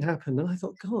something happened, and I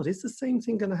thought, God, is the same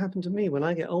thing going to happen to me when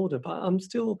I get older? But I'm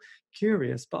still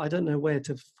curious, but I don't know where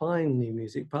to find new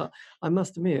music. But I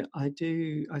must admit, I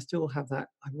still have that.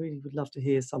 I really would love to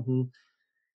hear something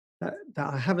that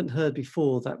I haven't heard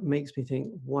before that makes me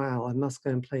think, wow, I must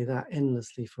go and play that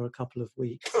endlessly for a couple of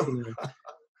weeks, you know.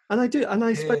 And I do, and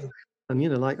I suppose, you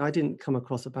know, like I didn't come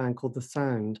across a band called The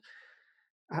Sound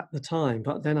at the time,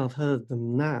 but then I've heard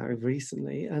them now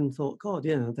recently and thought, God,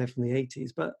 yeah, they're from the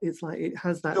 80s. But it's like it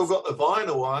has that. Still got the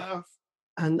vinyl, I have.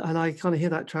 And I kind of hear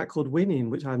that track called Winning,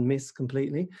 which I missed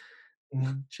completely.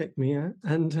 Check me out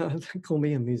and call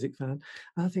me a music fan.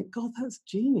 And I think, God, that's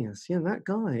genius. Yeah, that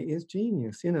guy is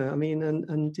genius. You know, I mean,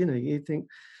 and you know, you think,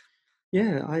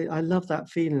 yeah, I love that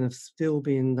feeling of still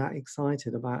being that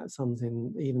excited about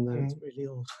something, even though it's really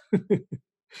old.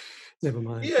 Never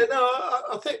mind. Yeah, no,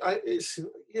 I think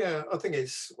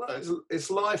it's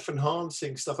life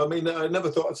enhancing stuff. I mean, I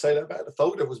never thought I'd say that about the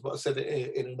Folk Devils, but I said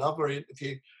it in another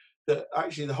interview, that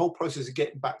actually the whole process of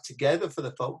getting back together for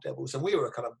the Folk Devils, and we were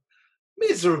a kind of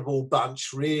miserable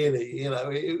bunch, really. You know,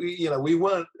 we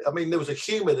weren't. I mean, there was a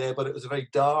humour there, but it was a very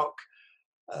dark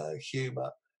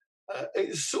humour.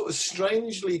 It's sort of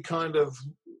strangely kind of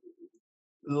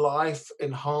life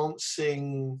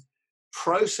enhancing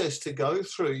process to go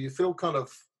through. You feel kind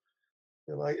of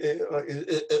like an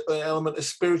element of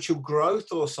spiritual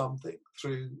growth or something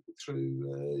through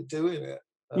doing it.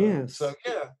 Yes. So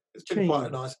yeah, it's been quite a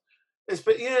nice. It's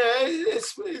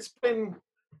been.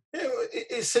 You know,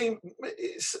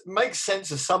 it makes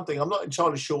sense of something. I'm not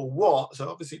entirely sure what. So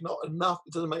obviously not enough.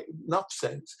 It doesn't make enough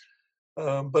sense.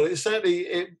 But it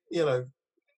certainly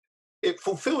it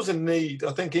fulfills a need.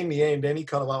 I think in the end, any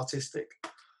kind of artistic,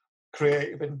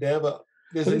 creative endeavor,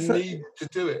 there's a need to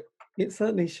do it. It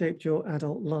certainly shaped your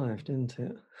adult life, didn't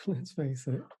it? Let's face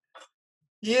it.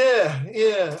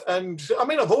 Yeah, and I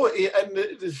mean,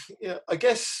 I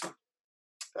guess,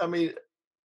 I mean,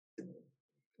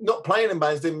 not playing in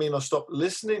bands didn't mean I stopped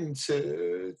listening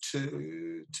to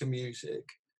music,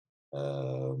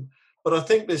 but I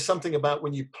think there's something about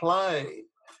when you play,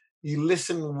 you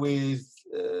listen with.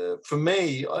 For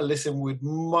me, I listen with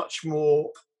much more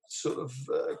sort of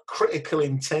critical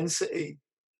intensity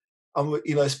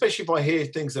especially if I hear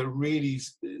things that really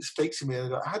speak to me, I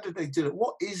go, how did they do it?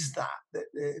 What is that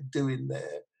they're doing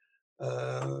there?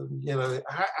 How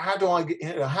do I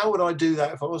get? How would I do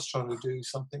that if I was trying to do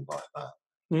something like that?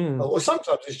 Or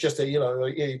sometimes it's just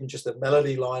even just a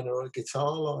melody line or a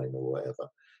guitar line or whatever.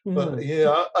 But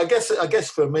I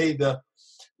guess for me the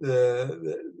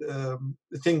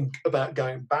thing about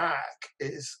going back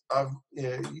is a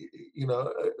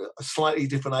slightly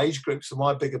different age group. So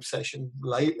my big obsession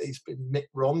lately has been Mick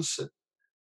Ronson,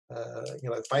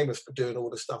 famous for doing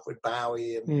all the stuff with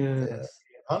Bowie and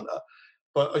Hunter.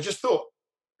 But I just thought,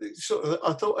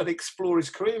 I thought I'd explore his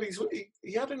career.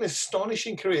 He had an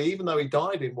astonishing career, even though he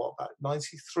died in about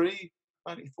 93,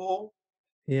 94.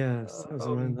 Yes, that was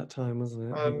around that time,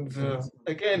 wasn't it? And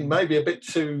again, maybe a bit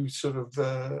too sort of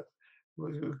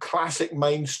classic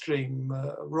mainstream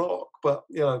rock, but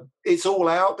it's all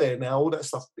out there now. All that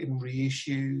stuff's been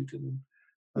reissued, and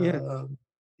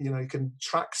you can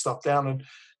track stuff down, and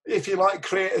if you like,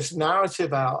 create a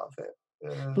narrative out of it.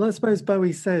 Well, I suppose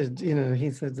Bowie said, he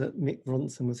said that Mick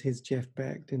Ronson was his Jeff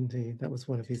Beck, didn't he? That was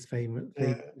one of his favorite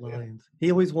lines.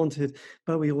 Bowie always wanted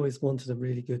a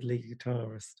really good lead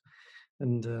guitarist,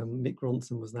 and Mick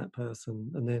Ronson was that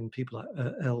person. And then people like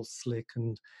L. Slick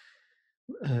and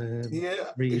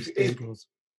Reeves Gables.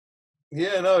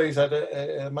 He's had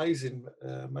amazing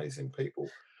people.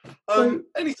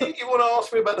 Anything you want to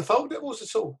ask me about the Folk Devils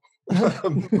at all?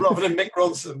 Rather than Mick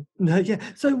Ronson. No, yeah.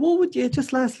 So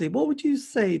just lastly, what would you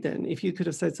say then if you could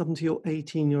have said something to your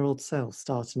 18-year-old self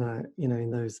starting out, in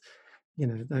those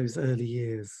early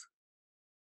years?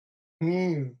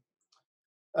 Would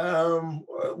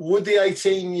the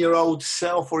 18-year-old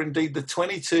self, or indeed the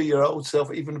 22-year-old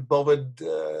self, even bothered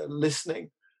listening?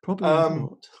 Probably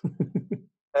not.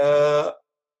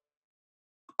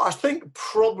 I think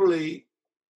probably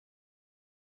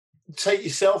take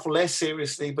yourself less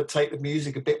seriously, but take the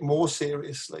music a bit more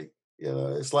seriously.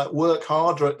 It's like work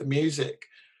harder at the music,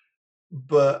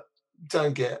 but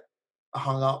don't get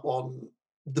hung up on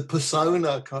the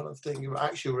persona kind of thing. You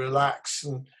actually relax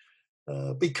and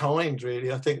be kind,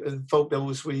 really. I think the Folk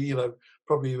Devils,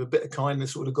 probably a bit of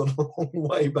kindness would have gone a long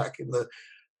way back in the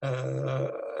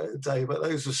day, but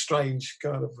those were strange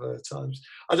kind of times.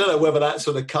 I don't know whether that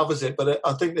sort of covers it, but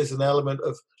I think there's an element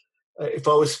of, if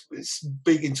I was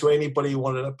speaking to anybody who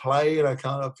wanted to play,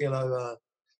 kind of, a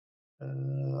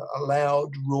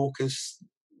loud, raucous,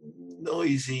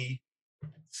 noisy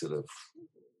sort of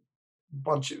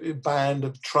band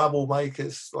of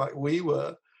troublemakers like we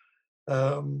were,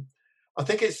 I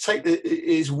think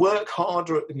it's work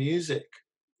harder at the music.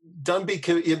 Don't be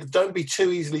too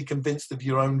easily convinced of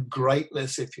your own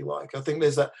greatness, if you like. I think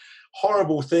there's that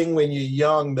horrible thing when you're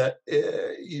young that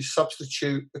you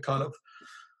substitute the kind of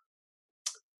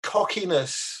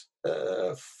cockiness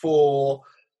for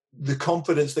the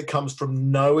confidence that comes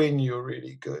from knowing you're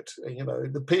really good. And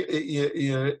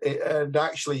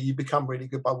actually you become really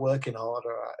good by working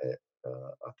harder at it.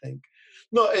 I think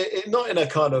not in a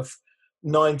kind of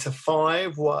 9 to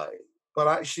 5 way, but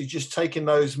actually just taking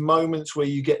those moments where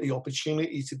you get the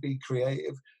opportunity to be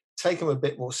creative, take them a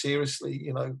bit more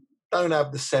seriously. Don't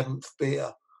have the 7th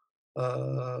beer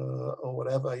or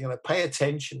whatever. Pay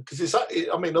attention, because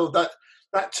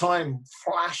that time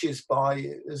flashes by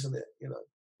you, isn't it?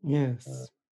 Yes.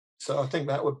 So I think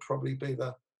that would probably be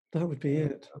that would be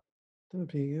it. That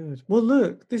would be good. Well,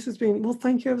 look, this has been. Well,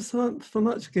 thank you ever so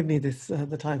much for giving me this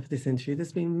the time for this interview. This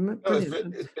has been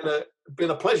brilliant. It's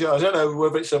been a pleasure. I don't know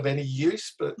whether it's of any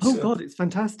use, but God, it's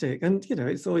fantastic, and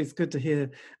it's always good to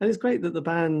hear. And it's great that the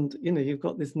band, you've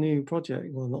got this new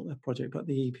project. Well, not the project, but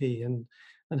the EP,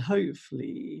 and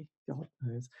hopefully, God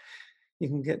knows, you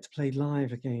can get to play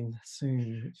live again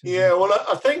soon. Yeah, well,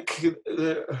 I think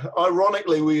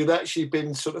ironically, we had actually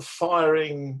been sort of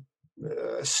firing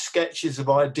sketches of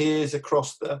ideas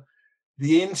across the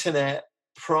internet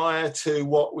prior to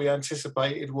what we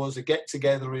anticipated was a get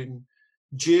together in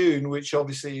June, which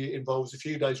obviously involves a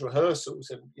few days rehearsals,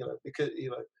 and because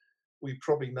we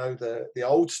probably know the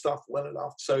old stuff well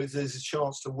enough, so there's a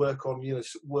chance to work on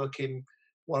working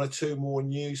 1 or 2 more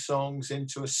new songs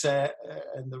into a set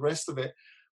and the rest of it.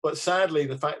 But sadly,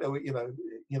 the fact that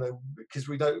because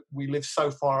we live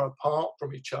so far apart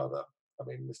from each other. I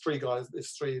mean, there's 3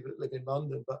 that live in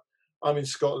London, but I'm in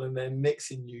Scotland and Nick's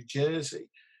in New Jersey.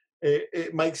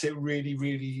 It makes it really,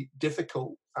 really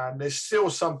difficult. And there's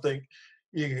still something,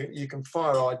 you can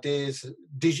fire ideas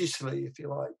digitally, if you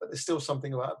like, but there's still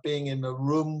something about being in a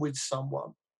room with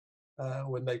someone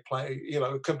when they play.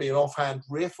 It could be an offhand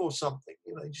riff or something.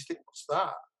 You just think, what's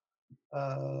that?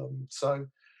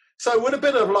 So with a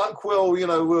bit of luck,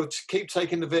 we'll keep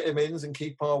taking the vitamins and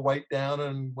keep our weight down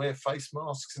and wear face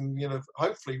masks and,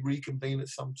 hopefully reconvene at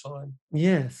some time.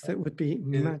 Yes, it would be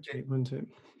magic, wouldn't it?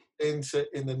 In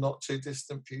the not too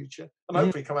distant future, and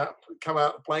hopefully come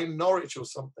out playing Norwich or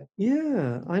something.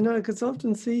 Yeah, I know, because I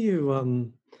often see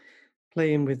you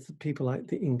playing with people like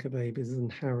the Inca Babies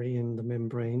and Harry and the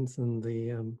Membranes and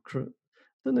the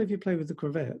I don't know if you play with the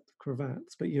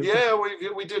Cravats, but you. Yeah,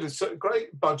 we did a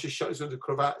great bunch of shows with the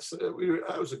Cravats. That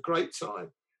was a great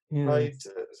time. Yeah.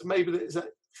 Maybe is that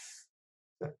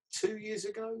 2 years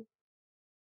ago?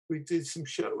 We did some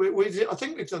show. I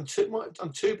think we've done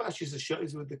two batches of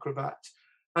shows with the Cravats,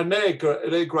 and they're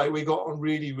great. We got on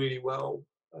really, really well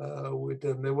with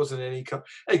them. There wasn't any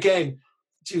again.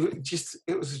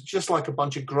 It was just like a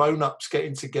bunch of grown-ups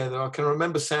getting together. I can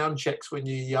remember sound checks when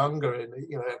you're younger, and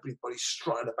everybody's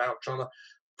strutting about trying to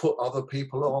put other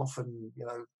people off, and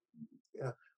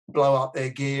blow up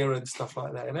their gear and stuff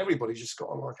like that. And everybody just got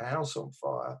on like a house on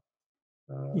fire.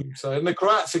 So, and the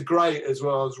Cravats are great as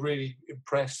well. I was really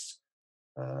impressed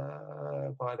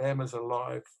by them as a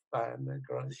live band. They're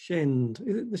great. Shend,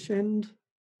 is it the Shend?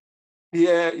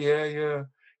 Yeah.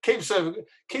 Keeps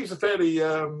a fairly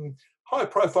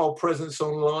high-profile presence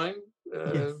online.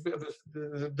 Yes. Bit of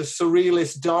the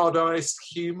surrealist, Dadaist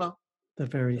humour. The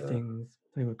very things.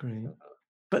 They were great.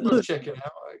 But Let's look, check it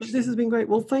out. Actually. This has been great.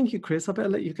 Well, thank you, Chris. I better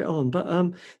let you get on.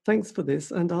 But thanks for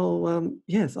this, and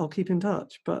I'll keep in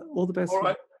touch. But all the best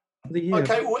for the year.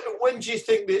 Okay. When do you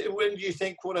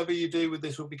think whatever you do with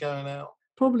this will be going out?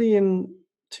 Probably in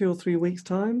 2 or 3 weeks'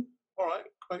 time. All right.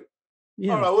 Great.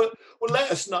 Yeah. All right. Well, let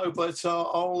us know. But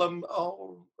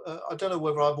I'll I don't know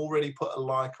whether I've already put a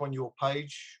like on your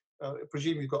page. I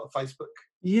presume you've got a Facebook.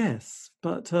 Yes,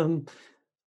 but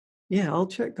I'll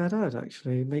check that out.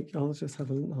 Actually, I'll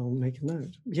make a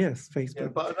note. Yes, Facebook. Yeah,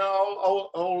 but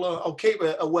I'll keep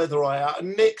a weather eye out.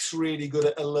 And Nick's really good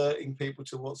at alerting people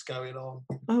to what's going on.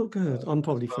 Oh, good. I'm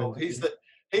probably friends.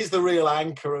 He's the real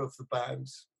anchor of the band.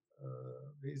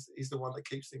 He's the one that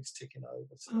keeps things ticking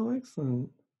over. So. Oh, excellent.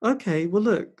 Okay. Well,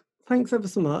 look. Thanks ever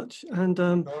so much, and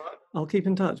right. I'll keep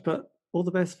in touch. But all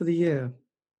the best for the year.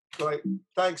 Great.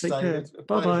 Thanks, Take David.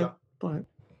 Bye.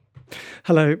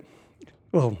 Hello.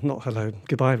 Well, not hello.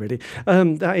 Goodbye, really.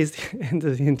 That is the end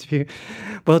of the interview.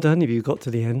 Well done if you got to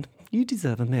the end. You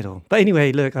deserve a medal. But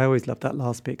anyway, look, I always love that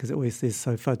last bit because it always is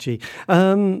so fudgy.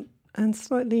 And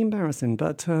slightly embarrassing,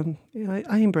 but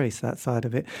I embrace that side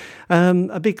of it.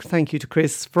 A big thank you to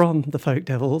Chris from the Folk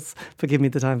Devils for giving me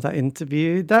the time for that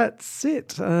interview. That's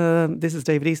it. This is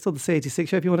David Eastaugh, the C86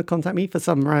 Show. If you want to contact me for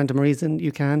some random reason,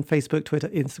 you can. Facebook, Twitter,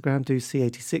 Instagram, do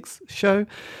C86 Show.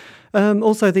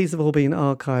 Also, these have all been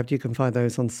archived. You can find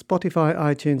those on Spotify,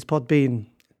 iTunes, Podbean.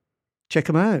 Check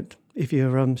them out. If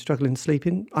you're struggling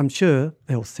sleeping, I'm sure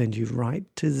they'll send you right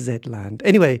to Zland.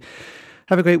 Anyway,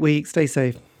 have a great week. Stay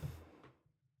safe.